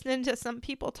just listening to some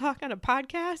people talk on a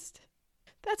podcast,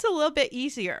 that's a little bit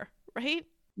easier, right?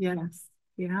 Yes.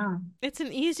 Yeah. It's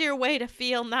an easier way to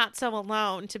feel not so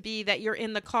alone, to be that you're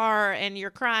in the car and you're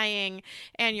crying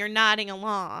and you're nodding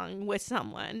along with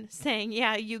someone saying,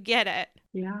 yeah, you get it.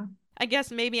 Yeah. I guess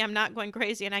maybe I'm not going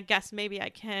crazy, and I guess maybe I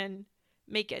can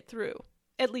make it through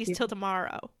at least Yeah. till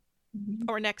tomorrow Mhm.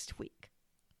 or next week,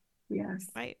 Yes.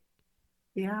 right?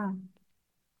 Yeah.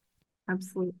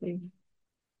 Absolutely.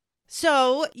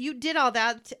 So you did all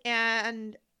that,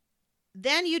 and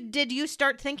then you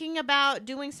start thinking about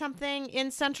doing something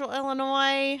in Central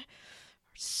Illinois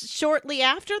shortly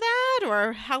after that,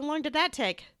 or how long did that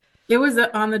take? It was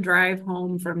on the drive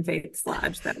home from Faith's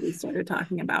Lodge that we started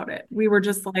talking about it.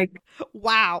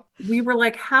 Wow. We were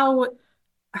like,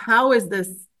 how is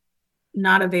this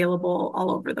not available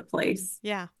all over the place?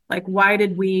 Yeah. Like, why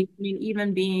did I mean,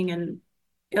 even being in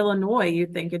Illinois,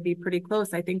 you'd think it'd be pretty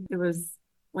close. I think it was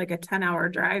like a 10-hour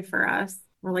drive for us.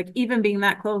 We're like, even being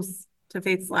that close to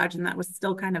Faith's Lodge, and that was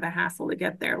still kind of a hassle to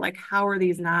get there. Like, how are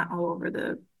these not all over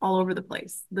the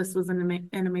place? This was an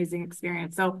amazing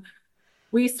experience. So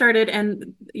we started,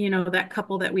 and that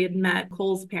couple that we had met,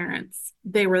 Cole's parents,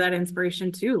 they were that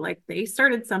inspiration too. Like, they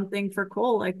started something for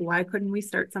Cole. Like, why couldn't we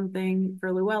start something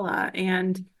for Luella?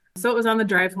 And so it was on the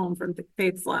drive home from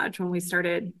Faith's Lodge when we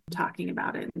started talking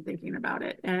about it and thinking about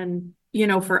it. And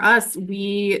for us,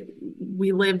 we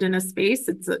lived in a space.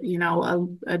 It's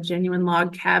a genuine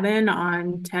log cabin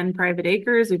on 10 private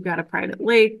acres. We've got a private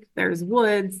lake. There's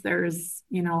woods. There's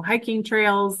hiking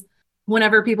trails.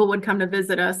 Whenever people would come to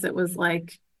visit us, it was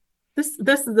like, this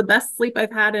is the best sleep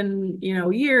I've had in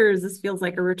years. This feels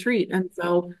like a retreat. And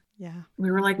so Yeah.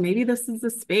 we were like, maybe this is the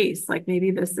space. Like,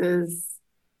 maybe this is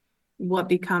what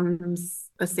becomes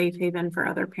a safe haven for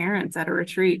other parents at a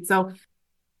retreat. So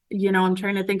I'm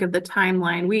trying to think of the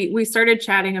timeline. We started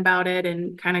chatting about it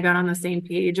and kind of got on the same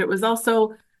page. It was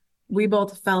also, we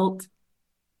both felt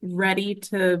ready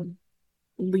to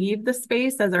leave the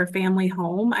space as our family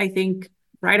home. I think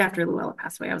right after Luella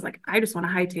passed away, I was like, I just want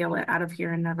to hightail it out of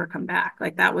here and never come back.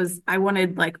 Like, I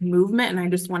wanted like movement, and I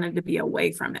just wanted to be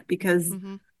away from it, because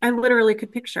Mm-hmm. I literally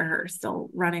could picture her still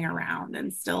running around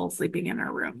and still sleeping in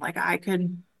her room. Like, I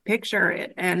could picture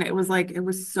it. And it was like, it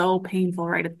was so painful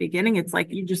right at the beginning. It's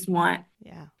like, you just want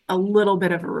Yeah. a little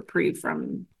bit of a reprieve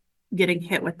from getting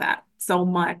hit with that so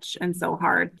much and so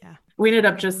hard. Yeah. We ended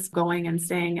up just going and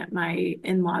staying at my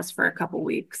in-laws for a couple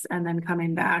weeks and then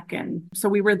coming back. And so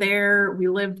we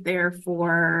lived there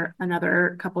for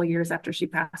another couple of years after she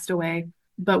passed away.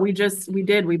 But we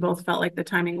both felt like the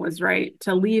timing was right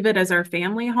to leave it as our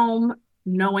family home,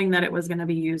 knowing that it was going to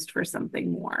be used for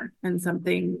something more and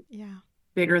something Yeah.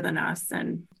 bigger than us.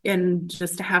 And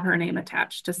just to have her name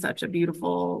attached to such a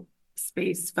beautiful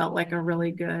space felt like a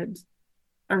really good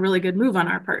a really good move on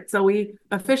our part. So we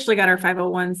officially got our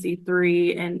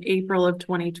 501c3 in April of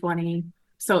 2020.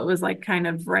 So it was like kind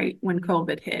of right when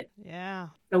COVID hit. Yeah.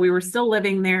 So we were still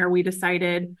living there. We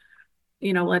decided,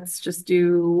 let's just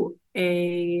do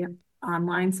a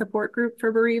online support group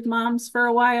for bereaved moms for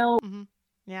a while. Mm-hmm.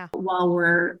 Yeah. While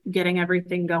we're getting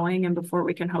everything going and before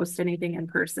we can host anything in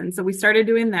person. So we started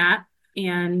doing that.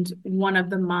 And one of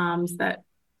the moms that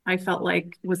I felt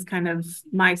like was kind of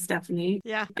my Stephanie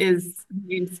is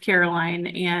named Caroline.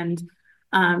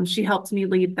 And she helped me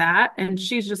lead that. And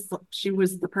she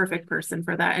was the perfect person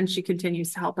for that. And she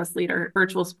continues to help us lead our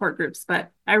virtual support groups.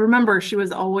 But I remember she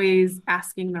was always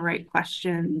asking the right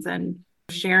questions and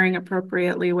sharing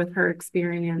appropriately with her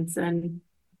experience, and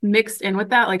mixed in with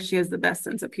that, like, she has the best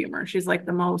sense of humor. She's like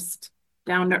the most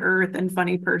down to earth and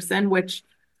funny person, which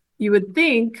you would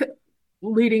think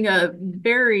leading a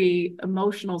very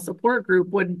emotional support group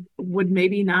would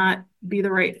maybe not be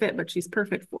the right fit, but she's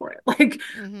perfect for it. Like,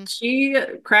 she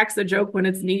cracks a joke when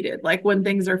it's needed, like when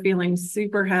things are feeling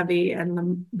super heavy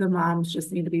and the moms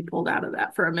just need to be pulled out of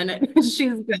that for a minute.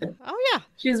 She's good. Oh yeah.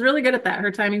 She's really good at that.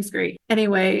 Her timing's great.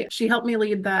 Anyway, she helped me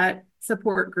lead that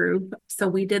support group. So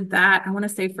we did that, I want to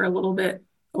say, for a little bit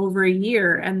over a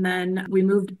year. And then we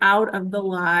moved out of the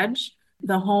lodge.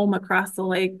 The home across the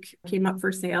lake came up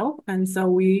for sale. And so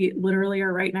we literally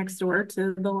are right next door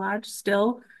to the lodge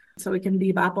still. So we can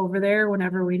bebop over there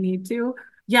whenever we need to.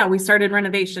 Yeah, we started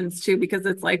renovations too, because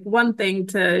it's like one thing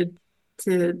to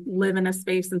live in a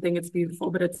space and think it's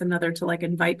beautiful, but it's another to like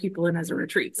invite people in as a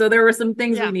retreat. So there were some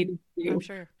things we needed to do. I'm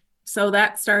sure. So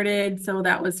that started. So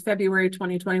that was February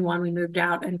 2021. We moved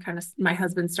out and kind of my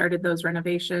husband started those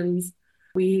renovations.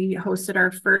 We hosted our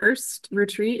first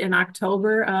retreat in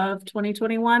October of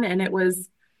 2021, and it was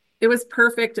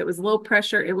perfect. It was low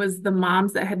pressure. It was the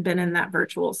moms that had been in that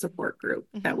virtual support group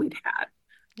that we'd had.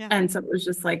 Yeah. And so it was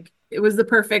just like, it was the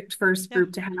perfect first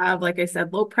group to have. Like I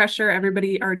said, low pressure.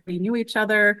 Everybody already knew each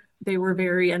other. They were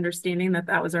very understanding that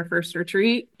that was our first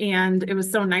retreat. And it was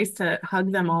so nice to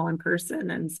hug them all in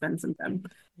person and spend some time.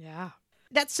 Yeah.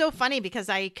 That's so funny because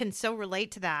I can so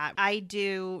relate to that. I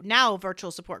do now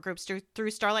virtual support groups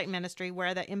through Starlight Ministry,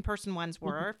 where the in-person ones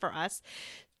were for us,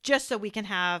 just so we can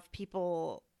have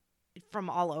people from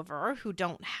all over who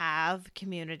don't have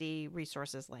community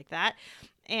resources like that.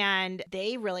 And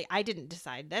they really, I didn't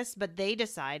decide this, but they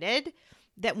decided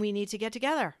that we need to get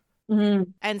together.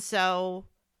 Mm-hmm. And so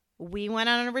we went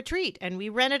on a retreat and we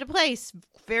rented a place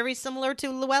very similar to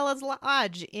Luella's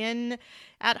Lodge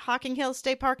at Hocking Hills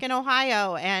State Park in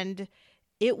Ohio. And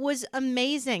it was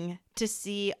amazing to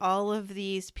see all of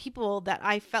these people that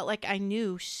I felt like I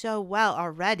knew so well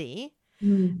already.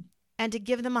 And to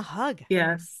give them a hug.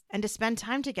 Yes. And to spend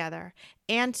time together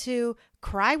and to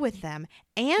cry with them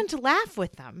and to laugh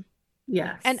with them.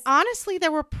 Yes. And honestly,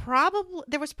 there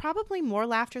was probably more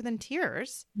laughter than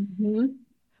tears,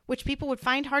 which people would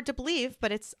find hard to believe,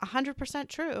 but it's 100%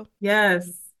 true.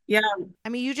 Yes. Yeah. I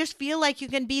mean, you just feel like you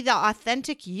can be the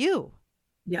authentic you.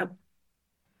 Yep.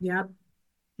 Yes.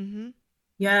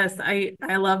 I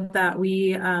love that.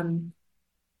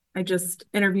 I just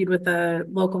interviewed with a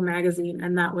local magazine,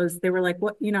 and they were like,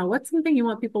 what's something you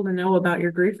want people to know about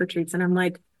your grief retreats? And I'm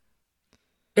like,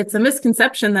 it's a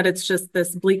misconception that it's just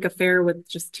this bleak affair with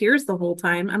just tears the whole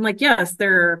time. I'm like, yes,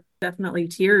 there are definitely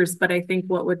tears, but I think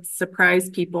what would surprise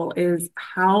people is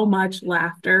how much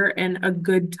laughter and a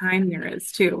good time there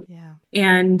is too. Yeah.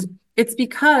 And it's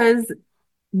because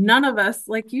none of us,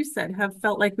 like you said, have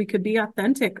felt like we could be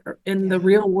authentic in the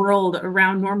real world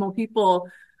around normal people.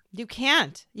 You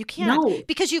can't. No.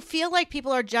 Because you feel like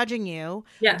people are judging you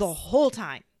the whole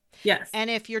time. Yes. And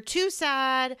if you're too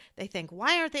sad, they think,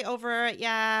 why aren't they over it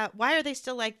yet? Why are they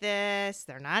still like this?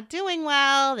 They're not doing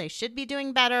well. They should be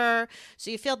doing better. So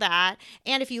you feel that.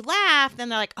 And if you laugh, then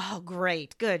they're like, oh,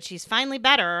 great. Good. She's finally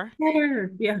better.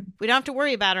 Yeah. We don't have to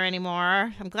worry about her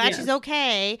anymore. I'm glad she's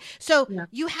okay. So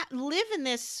you live in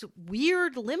this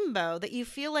weird limbo that you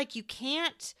feel like you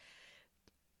can't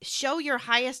show your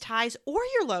highest highs or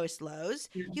your lowest lows.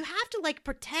 You have to like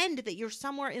pretend that you're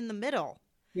somewhere in the middle.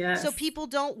 Yes. So people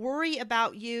don't worry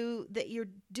about you that you're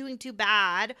doing too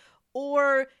bad,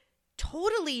 or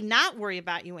totally not worry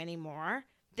about you anymore,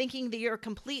 thinking that you're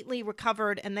completely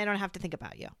recovered and they don't have to think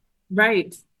about you.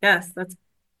 Right. Yes, that's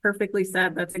perfectly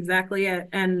said. That's exactly it.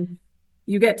 And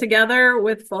you get together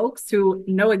with folks who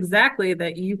know exactly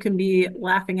that you can be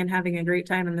laughing and having a great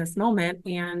time in this moment,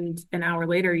 and an hour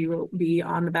later you will be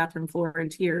on the bathroom floor in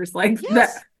tears like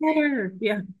that.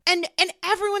 Yeah. And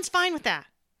everyone's fine with that.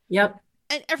 Yep.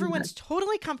 And everyone's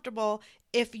totally comfortable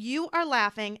if you are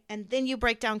laughing and then you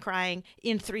break down crying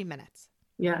in 3 minutes.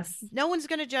 Yes. No one's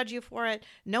going to judge you for it.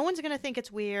 No one's going to think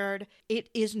it's weird. It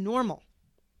is normal.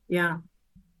 Yeah.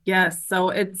 Yes. So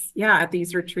it's, yeah, at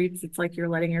these retreats, it's like you're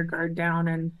letting your guard down,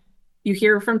 and you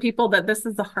hear from people that this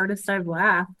is the hardest I've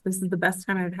laughed. This is the best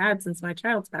time I've had since my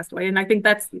child's passed away. And I think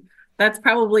that's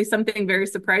probably something very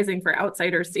surprising for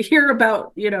outsiders to hear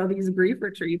about, these grief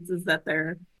retreats, is that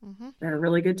they're a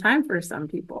really good time for some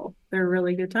people. They're a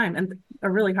really good time, and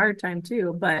a really hard time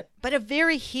too, but a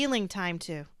very healing time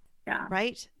too. Yeah.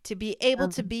 Right? To be able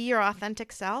to be your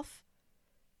authentic self.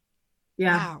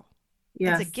 Yeah. Wow.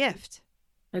 Yes. It's a gift.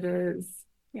 It is.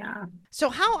 Yeah. So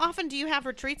how often do you have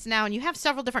retreats now? And you have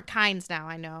several different kinds now,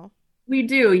 I know. We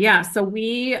do. Yeah. So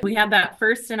we had that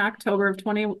first in October of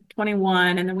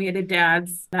 2021, and then we had a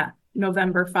dad's that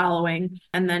November following.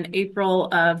 And then April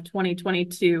of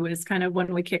 2022 is kind of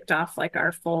when we kicked off like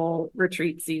our full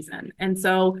retreat season. And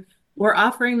so we're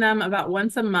offering them about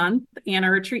once a month, and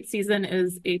our retreat season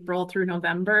is April through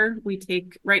November.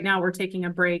 Right now we're taking a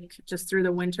break just through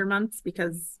the winter months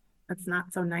because it's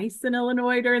not so nice in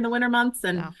Illinois during the winter months.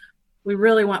 And we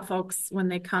really want folks when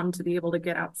they come to be able to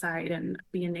get outside and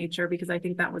be in nature, because I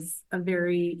think that was a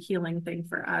very healing thing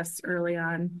for us early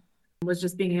on, was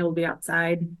just being able to be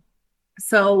outside.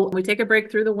 So we take a break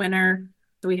through the winter.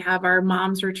 So we have our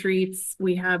moms retreats,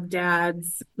 we have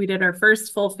dads. We did our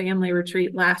first full family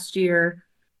retreat last year,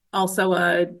 also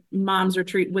a mom's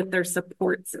retreat with their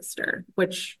support sister,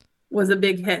 which was a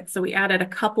big hit. So we added a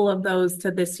couple of those to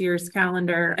this year's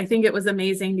calendar. I think it was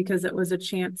amazing because it was a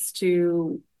chance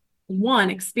to,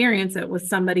 one, experience it with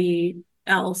somebody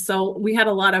else. So we had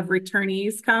a lot of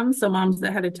returnees come. So moms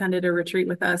that had attended a retreat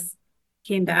with us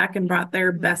came back and brought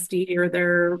their bestie or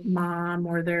their mom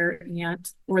or their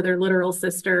aunt or their literal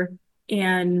sister.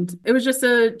 And it was just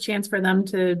a chance for them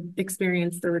to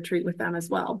experience the retreat with them as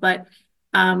well. But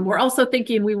we're also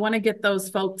thinking we want to get those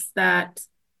folks that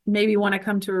maybe want to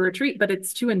come to a retreat, but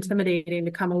it's too intimidating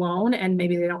to come alone, and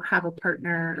maybe they don't have a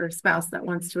partner or spouse that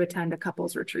wants to attend a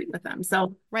couples retreat with them.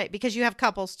 So right, because you have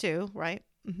couples too, right?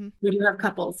 Mm-hmm. We do have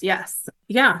couples, yes.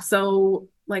 Yeah. So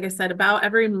like I said, about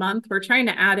every month, we're trying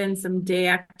to add in some day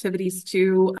activities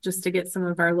too, just to get some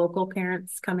of our local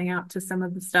parents coming out to some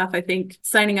of the stuff. I think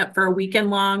signing up for a weekend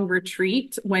long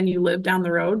retreat when you live down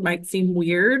the road might seem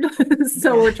weird.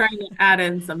 So we're trying to add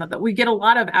in some of that. We get a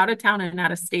lot of out of town and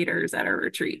out of staters at our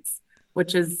retreats,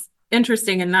 which is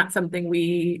interesting and not something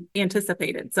we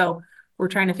anticipated. So we're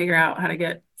trying to figure out how to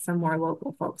get some more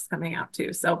local folks coming out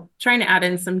too. So trying to add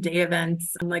in some day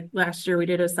events. Like last year, we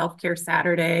did a self-care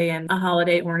Saturday and a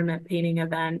holiday ornament painting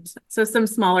event. So some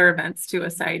smaller events too,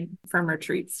 aside from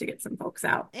retreats, to get some folks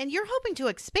out. And you're hoping to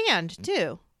expand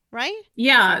too, right?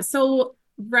 Yeah. So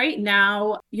right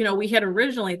now, we had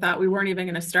originally thought we weren't even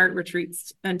going to start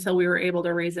retreats until we were able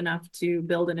to raise enough to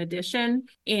build an addition.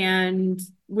 And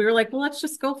we were like, well, let's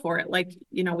just go for it. Like,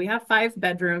 we have 5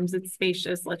 bedrooms, it's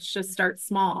spacious. Let's just start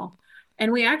small.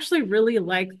 And we actually really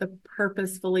like the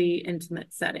purposefully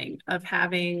intimate setting of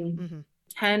having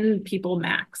 10 people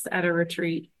max at a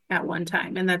retreat at one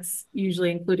time. And that's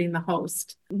usually including the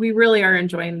host. We really are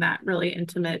enjoying that really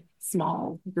intimate,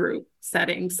 small group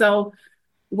setting. So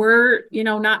we're,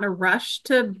 not in a rush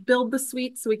to build the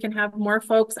suite so we can have more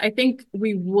folks. I think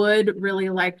we would really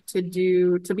like to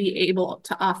be able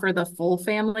to offer the full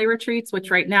family retreats,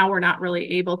 which right now we're not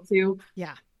really able to.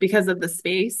 Yeah. Because of the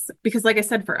space. Because like I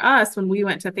said, for us, when we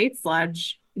went to Faith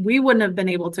Lodge, we wouldn't have been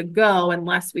able to go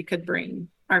unless we could bring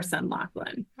our son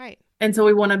Lachlan. Right. And so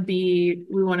we want to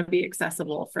be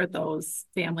accessible for those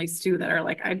families too, that are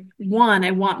like, I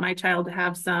want my child to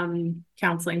have some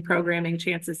counseling programming,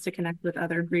 chances to connect with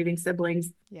other grieving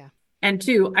siblings. Yeah. And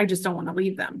 2, I just don't want to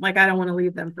leave them. Like, I don't want to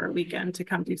leave them for a weekend to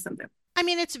come do something. I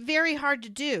mean, it's very hard to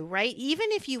do, right?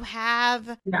 Even if you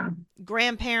have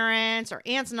grandparents or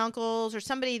aunts and uncles or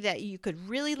somebody that you could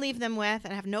really leave them with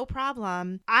and have no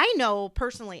problem. I know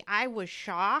personally, I was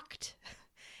shocked.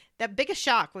 The biggest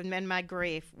shock in my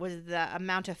grief was the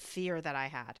amount of fear that I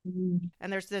had. Mm-hmm.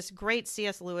 And there's this great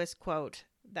C.S. Lewis quote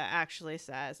that actually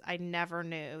says, I never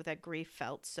knew that grief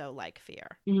felt so like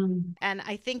fear. Mm-hmm. And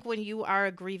I think when you are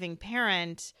a grieving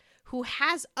parent who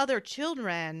has other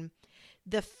children,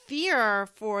 the fear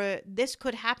for this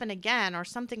could happen again or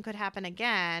something could happen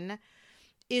again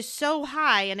is so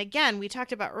high. And again, we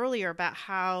talked about earlier about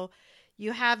how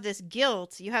you have this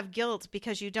guilt. You have guilt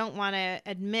because you don't want to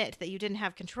admit that you didn't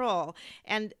have control.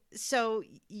 And so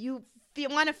you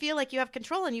want to feel like you have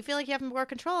control, and you feel like you have more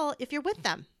control if you're with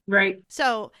them. Right.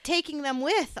 So taking them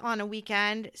with on a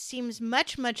weekend seems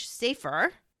much, much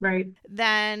safer. Right.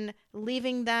 Than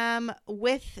leaving them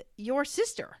with your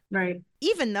sister. Right.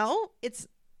 Even though it's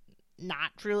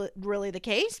not really the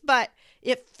case, but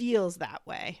it feels that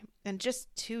way, and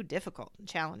just too difficult and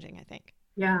challenging, I think.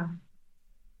 Yeah.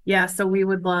 Yeah. So we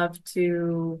would love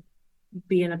to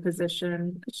be in a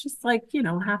position. It's just like,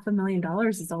 $500,000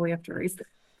 is all we have to raise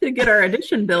to get our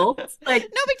addition built. Like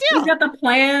No big we've deal. got the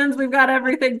plans, we've got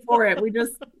everything for it.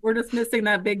 We're just missing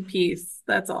that big piece.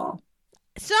 That's all.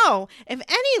 So if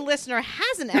any listener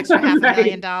has an extra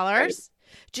 $500,000 Right.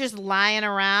 just lying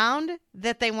around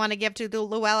that they want to give to the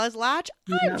Luella's Lodge,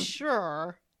 I'm Yeah.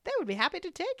 sure they would be happy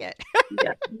to take it.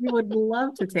 Yeah, we would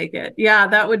love to take it. Yeah,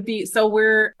 that would be so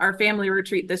our family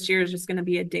retreat this year is just going to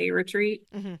be a day retreat.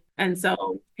 Mm-hmm. And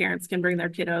so parents can bring their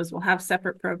kiddos. We'll have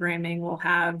separate programming. We'll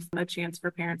have a chance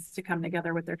for parents to come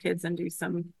together with their kids and do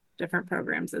some different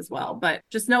programs as well. But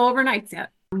just no overnights yet.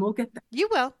 We'll get there. You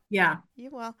will. Yeah. You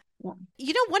will. Yeah.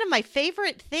 You know, one of my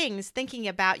favorite things thinking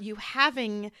about you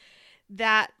having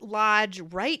that lodge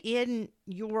right in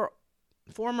your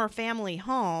former family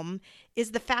home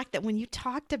is the fact that when you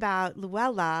talked about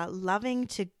Luella loving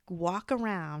to walk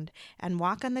around and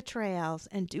walk on the trails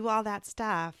and do all that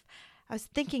stuff, I was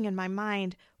thinking in my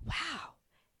mind, wow.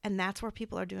 And that's where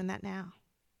people are doing that now.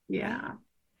 Yeah. Right?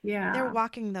 Yeah. They're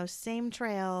walking those same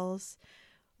trails,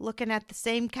 looking at the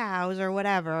same cows or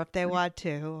whatever, if they want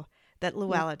to, that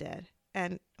Luella did.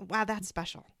 And wow, that's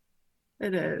special.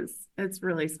 It is. It's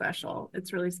really special.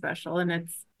 It's really special. And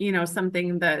it's,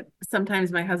 something that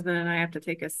sometimes my husband and I have to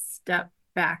take a step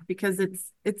back because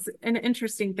it's an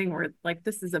interesting thing where like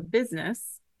this is a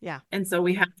business. Yeah. And so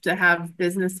we have to have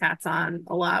business hats on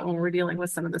a lot when we're dealing with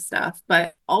some of the stuff,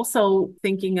 but also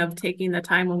thinking of taking the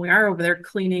time when we are over there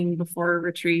cleaning before a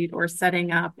retreat or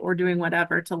setting up or doing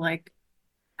whatever to like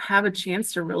have a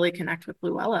chance to really connect with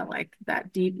Luella, like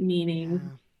that deep meaning. Yeah.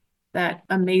 That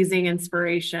amazing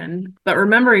inspiration, but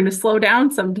remembering to slow down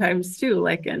sometimes too,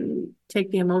 like, and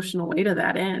take the emotional weight of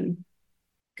that in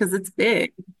because it's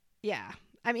big. Yeah.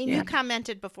 I mean, you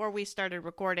commented before we started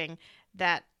recording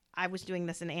that I was doing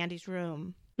this in Andy's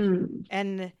room.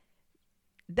 And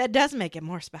that does make it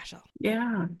more special.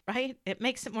 Yeah. Right? It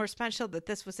makes it more special that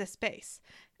this was his space.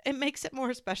 It makes it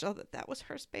more special that that was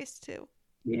her space too.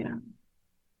 Yeah.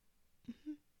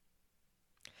 Mm-hmm.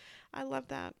 I love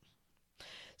that.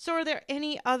 So are there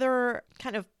any other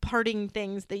kind of parting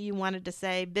things that you wanted to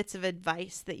say, bits of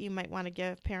advice that you might want to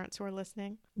give parents who are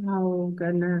listening? Oh,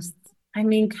 goodness. I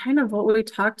mean, kind of what we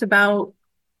talked about,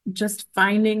 just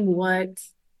finding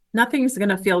nothing's going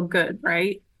to feel good,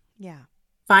 right? Yeah.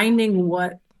 Finding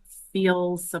what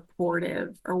feels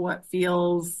supportive or what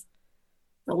feels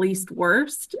the least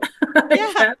worst.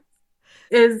 Yeah.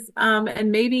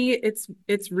 And maybe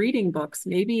it's reading books,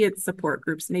 maybe it's support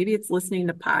groups, maybe it's listening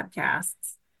to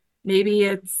podcasts, maybe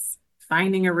it's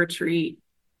finding a retreat.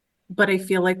 But I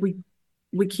feel like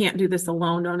we can't do this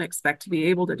alone. Don't expect to be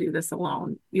able to do this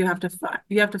alone. You have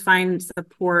to find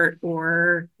support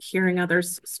or hearing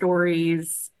others'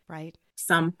 stories. Right.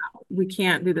 Somehow we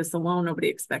can't do this alone. Nobody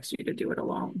expects you to do it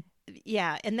alone.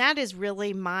 Yeah. And that is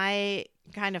really my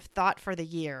kind of thought for the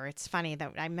year. It's funny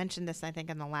that I mentioned this, I think,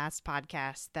 in the last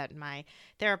podcast that my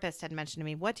therapist had mentioned to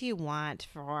me, what do you want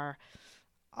for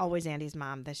Always Andy's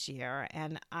Mom this year?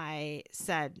 And I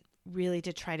said, really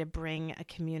to try to bring a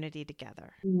community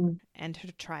together and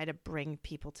to try to bring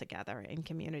people together in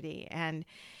community. And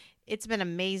it's been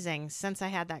amazing since I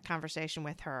had that conversation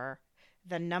with her,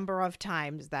 the number of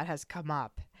times that has come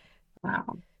up.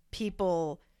 Wow.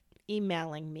 People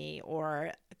emailing me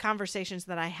or conversations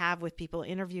that I have with people,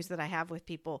 interviews that I have with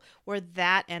people, where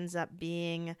that ends up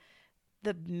being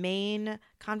the main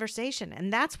conversation.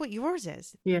 And that's what yours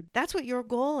is. Yeah. That's what your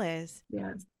goal is.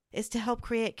 Yes. Is to help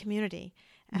create community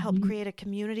and help create a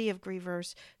community of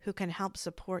grievers who can help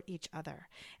support each other.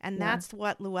 And that's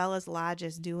what Luella's Lodge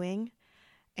is doing.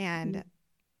 And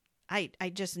I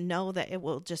just know that it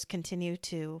will just continue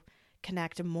to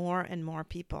connect more and more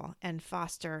people and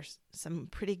foster some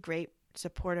pretty great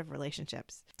supportive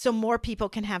relationships. So more people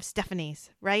can have Stephanies,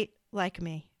 right? Like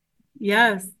me.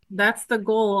 Yes, that's the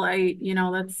goal.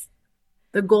 That's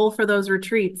the goal for those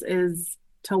retreats is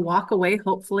to walk away,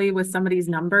 hopefully, with somebody's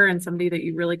number and somebody that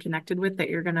you really connected with that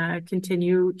you're going to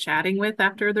continue chatting with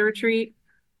after the retreat.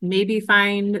 Maybe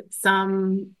find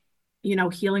some,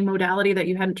 healing modality that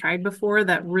you hadn't tried before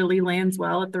that really lands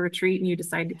well at the retreat and you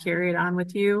decide to carry it on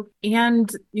with you. And,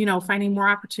 finding more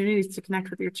opportunities to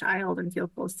connect with your child and feel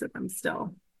close to them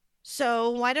still. So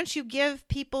why don't you give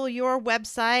people your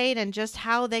website and just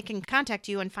how they can contact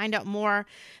you and find out more?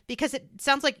 Because it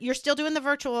sounds like you're still doing the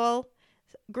virtual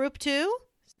group too.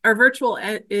 Our virtual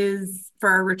is for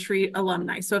our retreat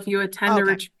alumni. So if you attend a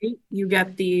retreat, you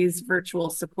get these virtual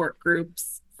support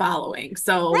groups following.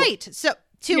 So right. So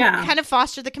to Yeah. kind of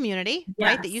foster the community,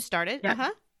 right, that Yes. you started. Yeah.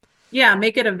 Yeah,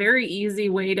 make it a very easy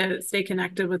way to stay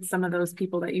connected with some of those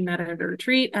people that you met at a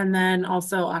retreat, and then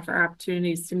also offer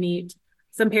opportunities to meet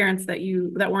some parents that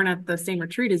weren't at the same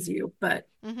retreat as you, but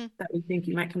that we think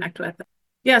you might connect with.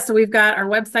 Yeah, so we've got our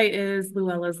website is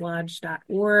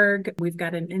luellaslodge.org. We've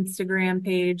got an Instagram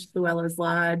page, Luella's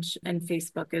Lodge, and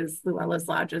Facebook is Luella's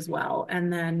Lodge as well.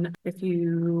 And then if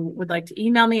you would like to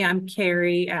email me, I'm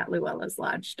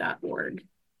Carrie@luellaslodge.org.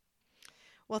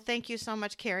 Well, thank you so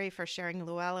much, Carrie, for sharing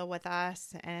Luella with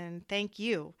us. And thank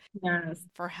you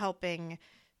for helping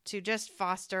to just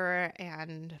foster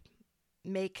and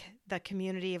make the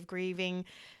community of grieving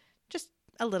just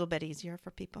a little bit easier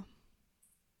for people.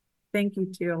 Thank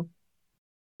you, too.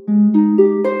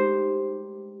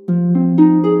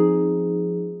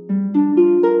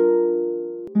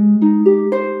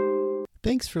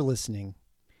 Thanks for listening.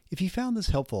 If you found this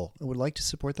helpful and would like to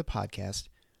support the podcast,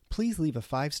 please leave a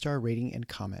 5-star rating and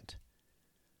comment.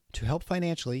 To help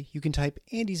financially, you can type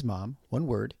Andy's Mom, one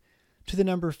word, to the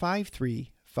number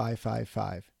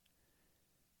 53555.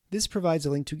 This provides a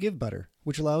link to GiveButter,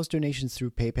 which allows donations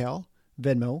through PayPal,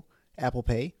 Venmo, Apple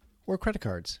Pay, or credit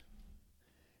cards.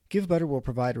 GiveButter will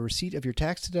provide a receipt of your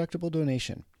tax-deductible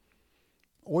donation.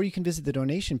 Or you can visit the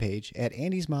donation page at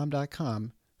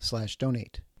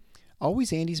andysmom.com/donate.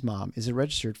 Always Andy's Mom is a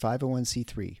registered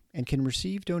 501c3 and can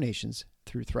receive donations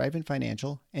through Thrivent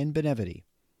Financial and Benevity.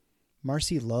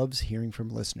 Marcy loves hearing from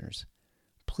listeners.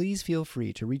 Please feel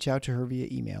free to reach out to her via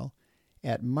email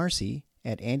at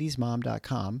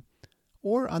marcy@andysmom.com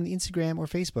or on the Instagram or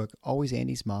Facebook Always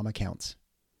Andy's Mom accounts.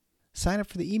 Sign up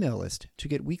for the email list to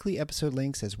get weekly episode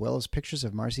links as well as pictures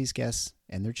of Marcy's guests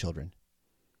and their children.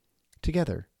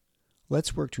 Together,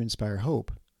 let's work to inspire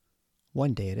hope,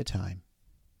 one day at a time.